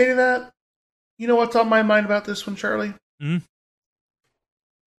I have to say to that? You know what's on my mind about this one, Charlie?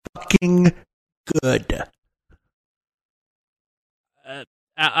 Fucking good.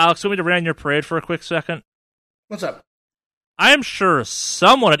 Alex, want me to run your parade for a quick second? What's up? I am sure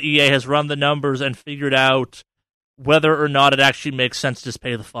someone at EA has run the numbers and figured out whether or not it actually makes sense to just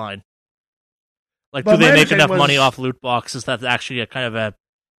pay the fine. Like, do they make enough money off loot boxes that's actually a kind of a...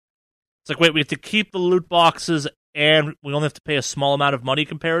 It's like, wait, we have to keep the loot boxes and we only have to pay a small amount of money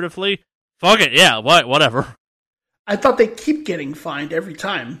comparatively? Fuck it, yeah, whatever. I thought they keep getting fined every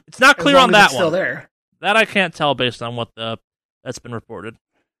time. It's not clear on that one. Still there. That I can't tell based on what that's been reported.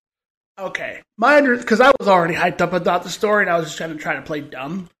 Okay. Because I was already hyped up about the story and I was just trying to play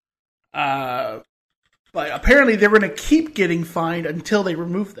dumb. But apparently they're going to keep getting fined until they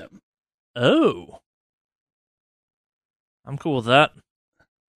remove them. Oh. I'm cool with that.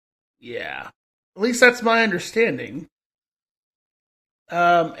 Yeah. At least that's my understanding.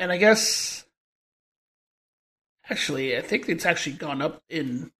 And I guess... Actually, I think it's actually gone up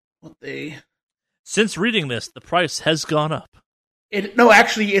in what they... Since reading this, the price has gone up.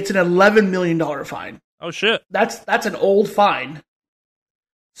 Actually, it's an $11 million fine. Oh, shit. That's an old fine.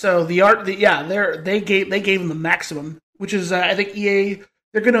 So they gave them the maximum, which is, I think EA...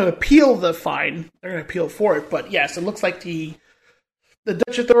 They're going to appeal the fine. They're going to appeal for it. But yes, it looks like the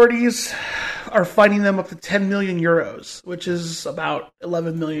Dutch authorities are fining them up to 10 million euros, which is about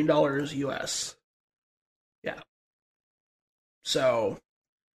 $11 million US. Yeah. So,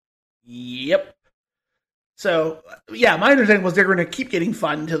 yep. So, yeah, my understanding was they're going to keep getting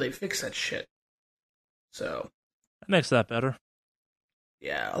fined until they fix that shit. So. That makes that better.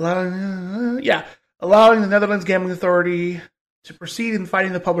 Yeah, allowing the Netherlands Gambling Authority to proceed in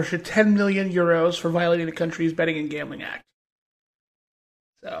fining the publisher 10 million euros for violating the country's Betting and Gambling Act.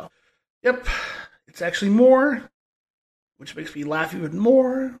 So, yep, it's actually more, which makes me laugh even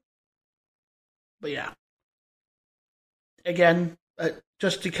more. But yeah, again,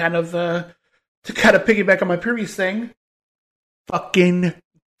 just to kind of piggyback on my previous thing, fucking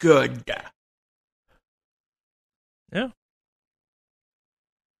good. Yeah.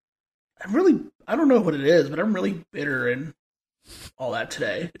 I don't know what it is, but I'm really bitter and all that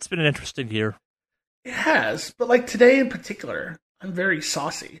today. It's been an interesting year. It has, but like today in particular, I'm very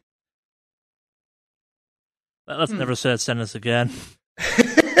saucy. Let's never say that sentence again.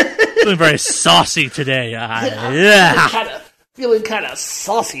 Feeling very saucy today. Yeah. Feeling kind of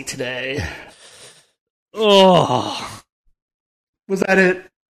saucy today. Oh. Was that it?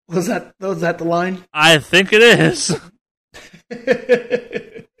 Was that the line? I think it is.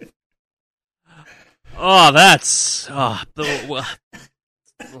 Oh, that's...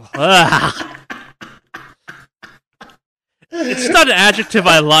 It's not an adjective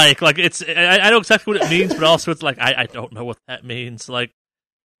I like. Like, it's... I know exactly what it means, but also it's like, I don't know what that means. Like...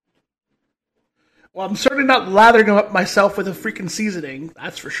 Well, I'm certainly not lathering up myself with a freaking seasoning.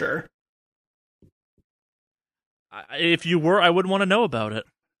 That's for sure. If you were, I wouldn't want to know about it.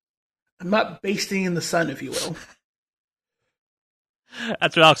 I'm not basting in the sun, if you will.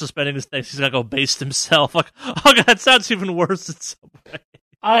 After Alex is spending his days, he's gonna go baste himself. Like, oh god, that sounds even worse in some way.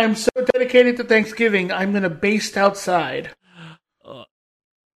 I am so dedicated to Thanksgiving, I'm gonna baste outside.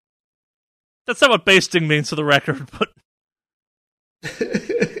 That's not what basting means for the record, but...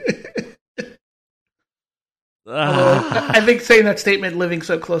 I think saying that statement living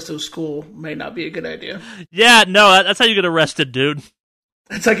so close to a school may not be a good idea. Yeah, no, that's how you get arrested, dude.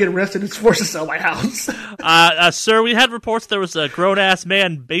 That's how I get arrested. It's forced to sell my house. Sir, we had reports there was a grown-ass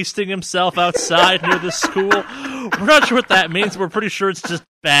man basting himself outside near the school. We're not sure what that means. We're pretty sure it's just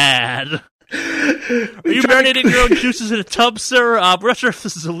bad. Are you marinating your own juices in a tub, sir? We're not sure if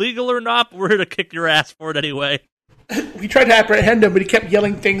this is illegal or not, but we're here to kick your ass for it anyway. We tried to apprehend him, but he kept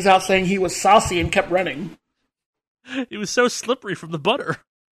yelling things out saying he was saucy and kept running. He was so slippery from the butter.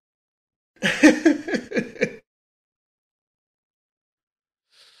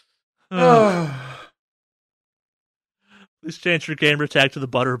 Please change your gamer tag to the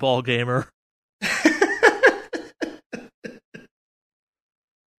Butterball Gamer.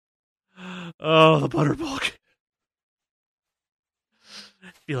 Oh, the Butterball Gamer.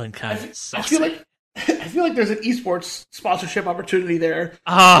 Feeling kind of saucy. I feel like there's an esports sponsorship opportunity there.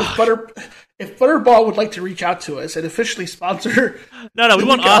 If Butterball would like to reach out to us and officially sponsor... No, we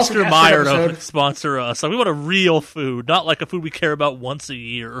want Oscar Mayer to sponsor us. Like, we want a real food, not like a food we care about once a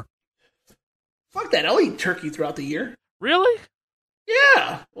year. Fuck that, I'll eat turkey throughout the year. Really?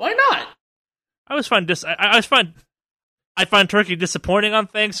 Yeah, why not? I always find I find turkey disappointing on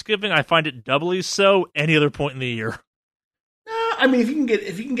Thanksgiving. I find it doubly so any other point in the year. I mean, if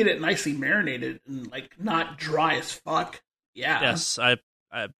you can get it nicely marinated and like not dry as fuck, yeah. Yes, as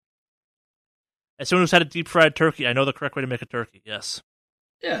someone who's had a deep fried turkey, I know the correct way to make a turkey. Yes.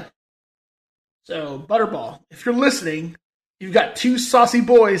 Yeah. So Butterball, if you're listening, you've got two saucy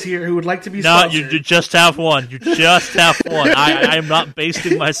boys here who would like to be sponsored. No, you just have one. You just have one. I am not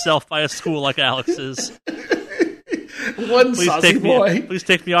basting myself by a school like Alex is. One saucy boy. Please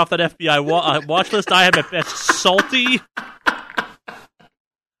take me off that FBI watch list. I am at best salty.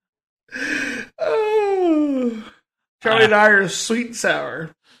 Oh, Charlie and I are sweet and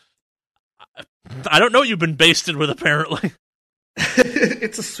sour. I don't know what you've been basted with, apparently.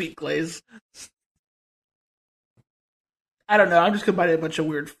 It's a sweet glaze. I don't know. I'm just combining a bunch of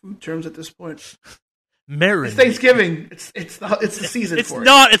weird food terms at this point. Marinade. It's Thanksgiving. It's the season it's for it. It's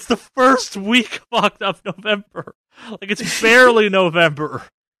not. It's the first week of November. Like, it's barely November.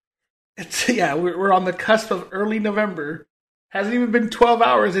 We're on the cusp of early November. Hasn't even been 12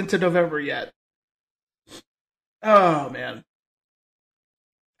 hours into November yet. Oh, man.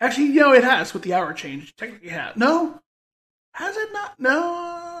 Actually, it has with the hour change. Technically, it has. No? Has it not?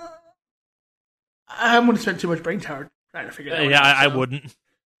 No. I'm going to spend too much brain power trying to figure that out. Yeah, I wouldn't.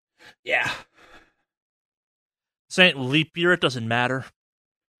 Yeah. This ain't leap year. It doesn't matter.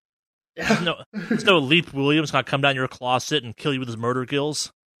 Yeah. There's no Leap Williams going to come down your closet and kill you with his murder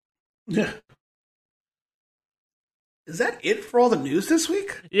gills. Yeah. Is that it for all the news this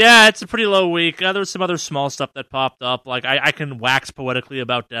week? Yeah, it's a pretty low week. There was some other small stuff that popped up. Like, I can wax poetically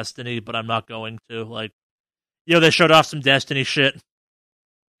about Destiny, but I'm not going to. Like, they showed off some Destiny shit.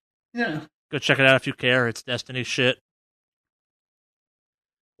 Yeah. Go check it out if you care. It's Destiny shit.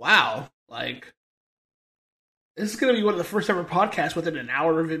 Wow. Like, this is going to be one of the first ever podcasts within an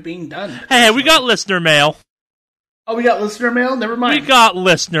hour of it being done. Hey, we got listener mail. Oh, we got listener mail? Never mind. We got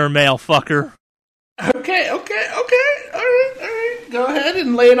listener mail, fucker. Okay. All right. Go ahead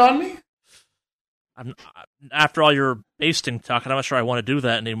and lay it on me. After all your basting talk, I'm not sure I want to do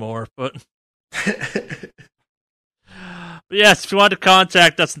that anymore, but... But yes, if you want to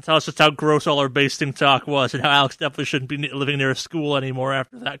contact us and tell us just how gross all our basting talk was and how Alex definitely shouldn't be living near a school anymore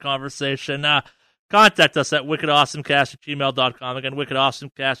after that conversation, contact us at wickedawesomecast@gmail.com. Again,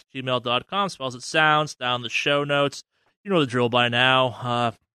 wickedawesomecast@gmail.com. Spells it sounds down the show notes. You know the drill by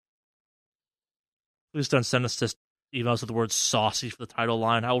now. Please don't send us just emails with the word saucy for the title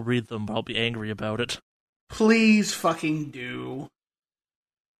line. I'll read them, but I'll be angry about it. Please fucking do.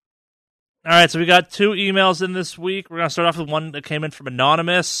 All right, so we got 2 emails in this week. We're going to start off with one that came in from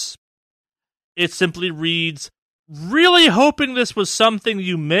Anonymous. It simply reads, really hoping this was something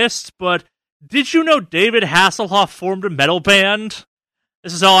you missed, but did you know David Hasselhoff formed a metal band?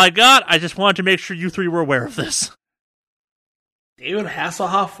 This is all I got. I just wanted to make sure you 3 were aware of this. David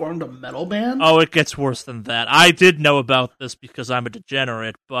Hasselhoff formed a metal band? Oh, it gets worse than that. I did know about this because I'm a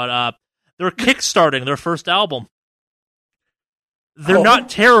degenerate, but they're kickstarting their first album. They're not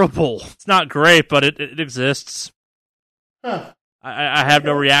terrible. It's not great, but it exists. Huh. I have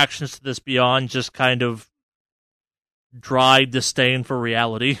no reactions to this beyond just kind of dry disdain for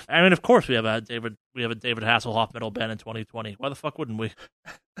reality. I mean, of course we have a David Hasselhoff metal band in 2020. Why the fuck wouldn't we?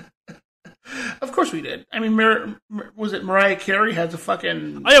 Of course we did. I mean, was it Mariah Carey has a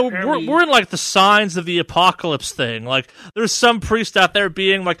fucking... Oh, yeah, we're in, like, the signs of the apocalypse thing. Like, there's some priest out there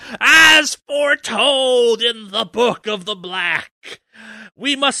being like, as foretold in the Book of the Black,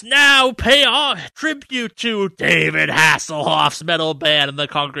 we must now pay tribute to David Hasselhoff's metal band. And the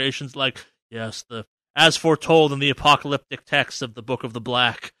congregation's like, yes, as foretold in the apocalyptic text of the Book of the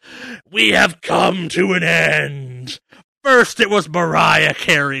Black, we have come to an end. First it was Mariah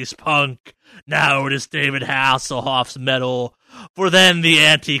Carey's punk, now it is David Hasselhoff's metal. For then the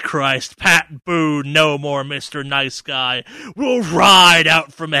Antichrist, Pat Boone, no more Mr. Nice Guy, will ride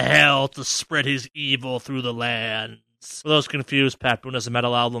out from hell to spread his evil through the lands. For those confused, Pat Boone has a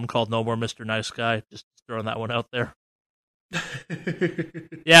metal album called No More Mr. Nice Guy. Just throwing that one out there.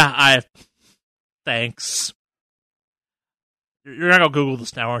 Yeah, thanks. You're not gonna Google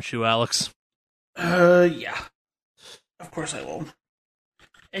this now, aren't you, Alex? Yeah. Of course I will.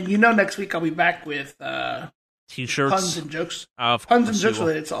 And next week I'll be back with T-shirts, puns and jokes. Puns and jokes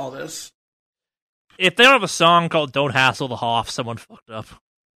related to all this. If they don't have a song called "Don't Hassle the Hoff," someone fucked up.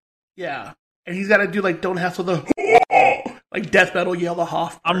 Yeah, and he's got to do like "Don't Hassle the," like death metal yell the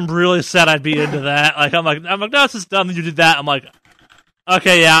Hoff. I'm really sad I'd be into that. I'm like, no, it's just dumb that you did that. I'm like,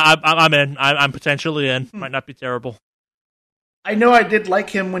 okay, yeah, I'm in. I'm potentially in. Might not be terrible. I know I did like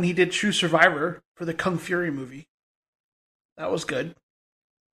him when he did True Survivor for the Kung Fury movie. That was good.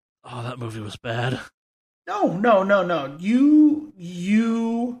 Oh, that movie was bad. No.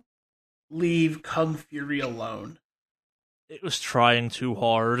 You leave Kung Fury alone. It was trying too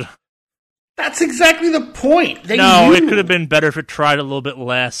hard. That's exactly the point. It could have been better if it tried a little bit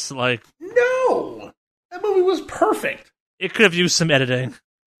less. Like, no, that movie was perfect. It could have used some editing.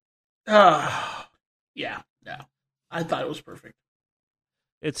 Yeah, no. I thought it was perfect.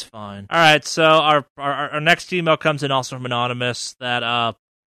 It's fine. All right, so our next email comes in also from Anonymous that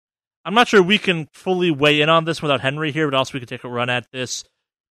I'm not sure we can fully weigh in on this without Henry here, but also we can take a run at this.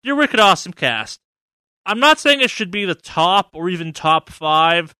 Dear Wicked Awesomecast, I'm not saying it should be the top or even top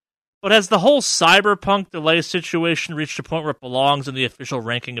 5, but has the whole cyberpunk delay situation reached a point where it belongs in the official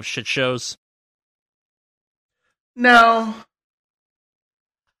ranking of shit shows? No.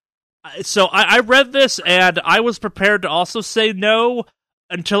 So I read this, and I was prepared to also say no,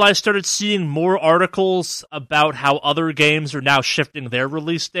 until I started seeing more articles about how other games are now shifting their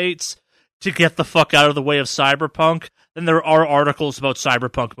release dates to get the fuck out of the way of Cyberpunk than there are articles about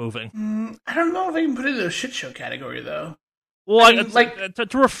Cyberpunk moving. I don't know if I can put it in a shit show category, though. Well,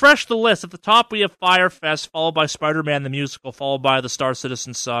 to refresh the list, at the top we have Firefest, followed by Spider-Man the Musical, followed by the Star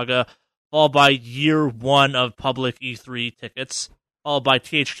Citizen Saga, followed by Year 1 of public E3 tickets, followed by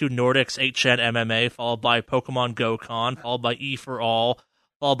THQ Nordic's 8chan MMA, followed by Pokemon Go Con, followed by E for All,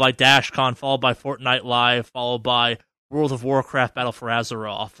 followed by DashCon, followed by Fortnite Live, followed by World of Warcraft Battle for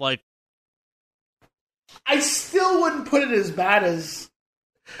Azeroth. Like, I still wouldn't put it as bad as...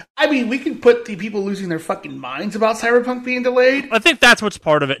 I mean, we can put the people losing their fucking minds about Cyberpunk being delayed. I think that's what's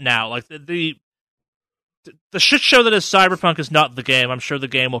part of it now. Like the shit show that is Cyberpunk is not the game. I'm sure the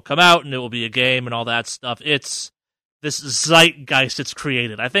game will come out and it will be a game and all that stuff. It's this zeitgeist it's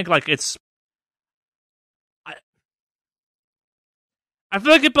created. I think like it's. I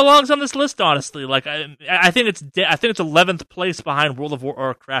feel like it belongs on this list. Honestly, like I think it's 11th place behind World of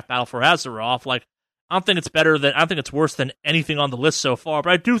Warcraft Battle for Azeroth. Like I don't think it's better than. I don't think it's worse than anything on the list so far.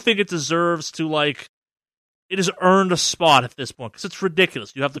 But I do think it deserves to like. It has earned a spot at this point because it's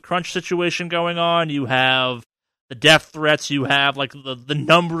ridiculous. You have the crunch situation going on. You have the death threats. You have like the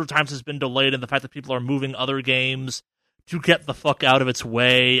number of times it's been delayed, and the fact that people are moving other games to get the fuck out of its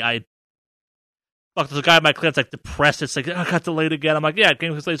way. Fuck, there's a guy in my class like depressed. It's like, oh, I got delayed again. I'm like, yeah,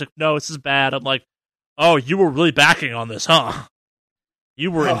 game was delayed. He's like, no, this is bad. I'm like, oh, you were really backing on this, huh? You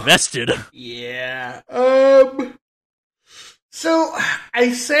were invested. Yeah. So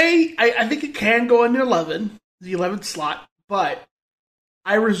I think it can go in the 11th slot, but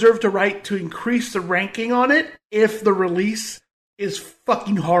I reserve the right to increase the ranking on it if the release is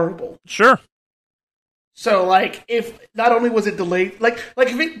fucking horrible. Sure. So, like, if not only was it delayed,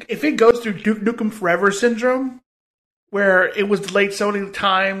 if it goes through Duke Nukem Forever syndrome, where it was delayed so many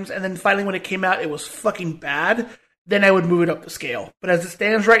times, and then finally when it came out, it was fucking bad, then I would move it up the scale. But as it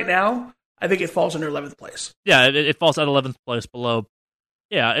stands right now, I think it falls under 11th place. Yeah, it falls at 11th place below.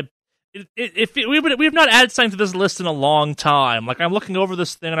 Yeah, we've not added something to this list in a long time. Like, I'm looking over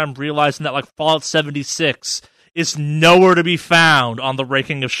this thing and I'm realizing that, like, Fallout 76 is nowhere to be found on the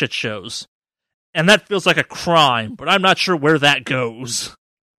ranking of shit shows. And that feels like a crime, but I'm not sure where that goes.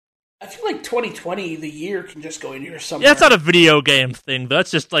 I feel like 2020, the year, can just go in here somewhere. Yeah, that's not a video game thing, though.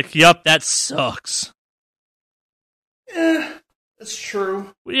 That's just like, yup, that sucks. That's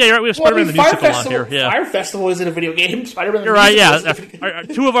true. Yeah, you're right. We have Spider-Man the Musical on here. Yeah. Fire Festival isn't a video game. Spider-Man the You're right, Musical yeah.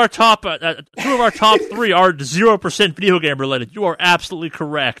 Two of our top 3 are 0% video game related. You are absolutely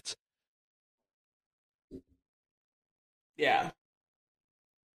correct. Yeah.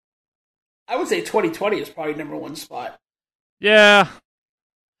 I would say 2020 is probably number 1 spot. Yeah.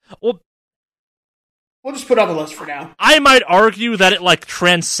 Well, we'll just put it on the list for now. I might argue that it, like,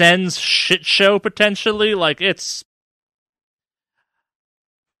 transcends shit show, potentially. Like, it's...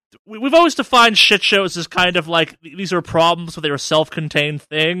 We've always defined shit shows as kind of, like, these are problems, but they were self-contained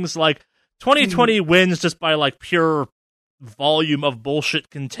things. Like, 2020 wins just by, like, pure volume of bullshit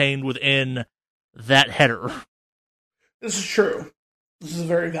contained within that header. This is true. This is a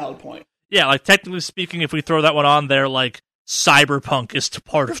very valid point. Yeah, like, technically speaking, if we throw that one on there, like, Cyberpunk is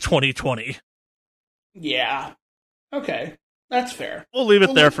part of 2020. Yeah. Okay. That's fair. We'll leave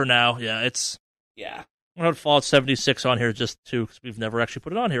it there for now. Yeah, it's... Yeah. I'm going to Fallout 76 on here just too, because we've never actually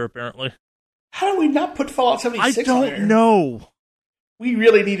put it on here, apparently. How do we not put Fallout 76 on here? I don't know. We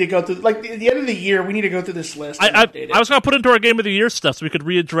really need to go through... Like, at the end of the year, we need to go through this list and update it. I was going to put it into our Game of the Year stuff so we could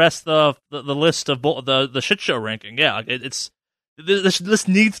readdress the list of the shit show ranking. Yeah, this list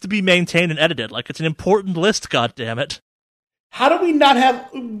needs to be maintained and edited. Like, it's an important list, goddammit. How do we not have...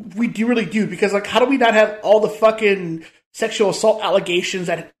 We do really do, because, like, how do we not have all the fucking sexual assault allegations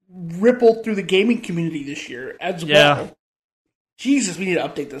that rippled through the gaming community this year as well? Jesus, we need to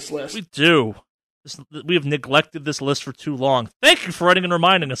update this list. We do. We have neglected this list for too long. Thank you for writing and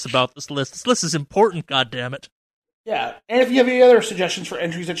reminding us about this list. This list is important, goddammit. Yeah, and if you have any other suggestions for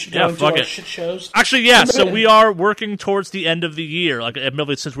entries that should go into our shit shows... Actually, yeah, so we are working towards the end of the year. Like,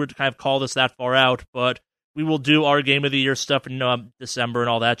 admittedly, since we're kind of call this that far out, but we will do our Game of the Year stuff in December and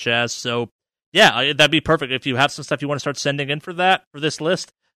all that jazz. So, yeah, that'd be perfect. If you have some stuff you want to start sending in for this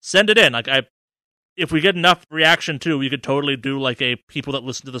list, send it in. Like, if we get enough reaction, too, we could totally do, like, a people that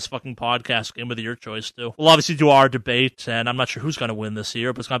listen to this fucking podcast Game of the Year choice, too. We'll obviously do our debate, and I'm not sure who's going to win this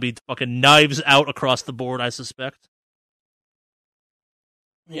year, but it's going to be fucking knives out across the board, I suspect.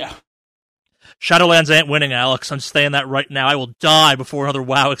 Yeah. Shadowlands ain't winning, Alex. I'm saying that right now. I will die before another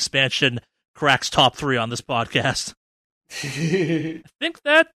WoW expansion cracks top 3 on this podcast. I think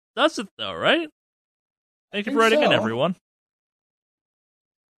that does it, though, right? Thank you for writing in, everyone.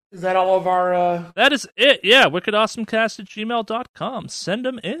 Is that all of our... That is it, yeah. wickedawesomecast@gmail.com. Send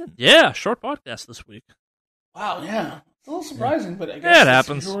them in. Yeah, short podcast this week. Wow, yeah. It's a little surprising, but I guess it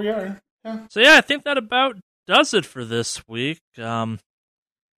happens. Where we are. Yeah. So yeah, I think that about does it for this week.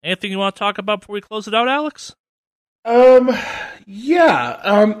 Anything you want to talk about before we close it out, Alex?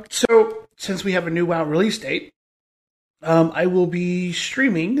 Yeah. So, since we have a new WoW release date, I will be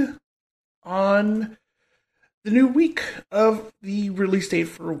streaming on the new week of the release date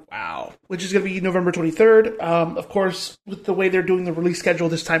for WoW, which is going to be November 23rd. Of course, with the way they're doing the release schedule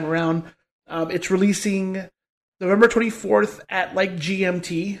this time around, it's releasing November 24th at like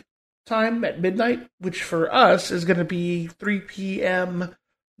GMT time at midnight, which for us is going to be 3 p.m.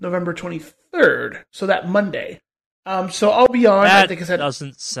 November 23rd, so that Monday. So I'll be on. That I think I said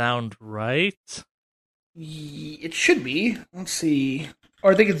doesn't sound right. it should be. Let's see,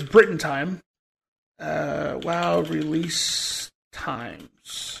 or I think it's Britain time. WoW release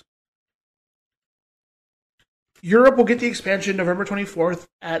times. Europe will get the expansion November 24th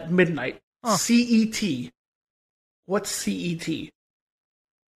at midnight. Huh. CET. What's CET?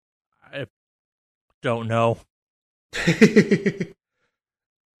 I don't know.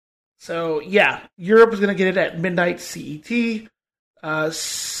 So, yeah, Europe is going to get it at midnight CET.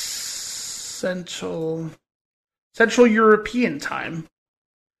 Central European time.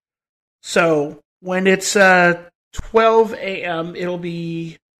 So, when it's 12 a.m., it'll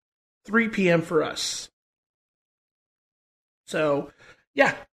be 3 p.m. for us. So,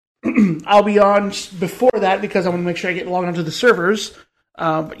 yeah, I'll be on before that because I want to make sure I get logged onto the servers.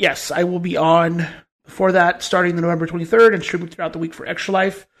 But yes, I will be on before that, starting the November 23rd and streaming throughout the week for Extra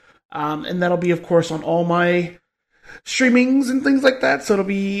Life. And that'll be, of course, on all my streamings and things like that. So it'll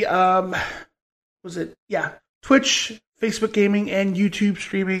be, Twitch, Facebook Gaming, and YouTube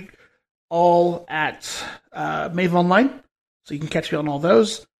streaming, all at Mave Online. So you can catch me on all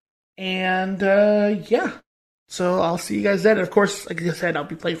those. And, yeah. So I'll see you guys then. And of course, like I said, I'll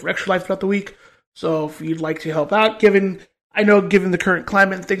be playing for Extra Life throughout the week. So if you'd like to help out, given the current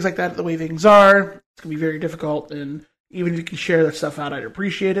climate and things like that, the way things are, it's going to be very difficult. And even if you can share that stuff out, I'd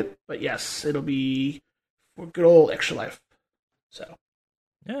appreciate it. But yes, it'll be for good old Extra Life. So,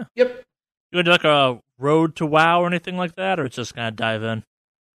 yeah. Yep. You want to do like a road to WoW or anything like that, or it's just going to dive in?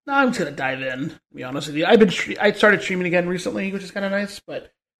 No, I'm just going to dive in, to be honest with you. I started streaming again recently, which is kind of nice,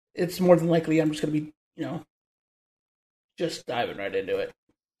 but it's more than likely I'm just going to be, just diving right into it.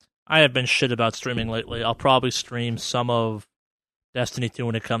 I have been shit about streaming lately. I'll probably stream some of Destiny 2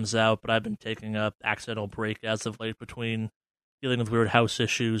 when it comes out, but I've been taking a accidental break as of late between dealing with weird house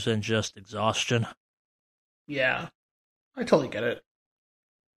issues and just exhaustion. Yeah, I totally get it.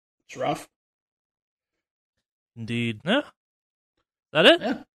 It's rough. Indeed. Yeah. Is that it?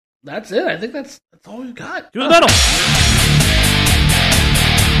 Yeah, that's it. I think that's all we've got. Do the metal!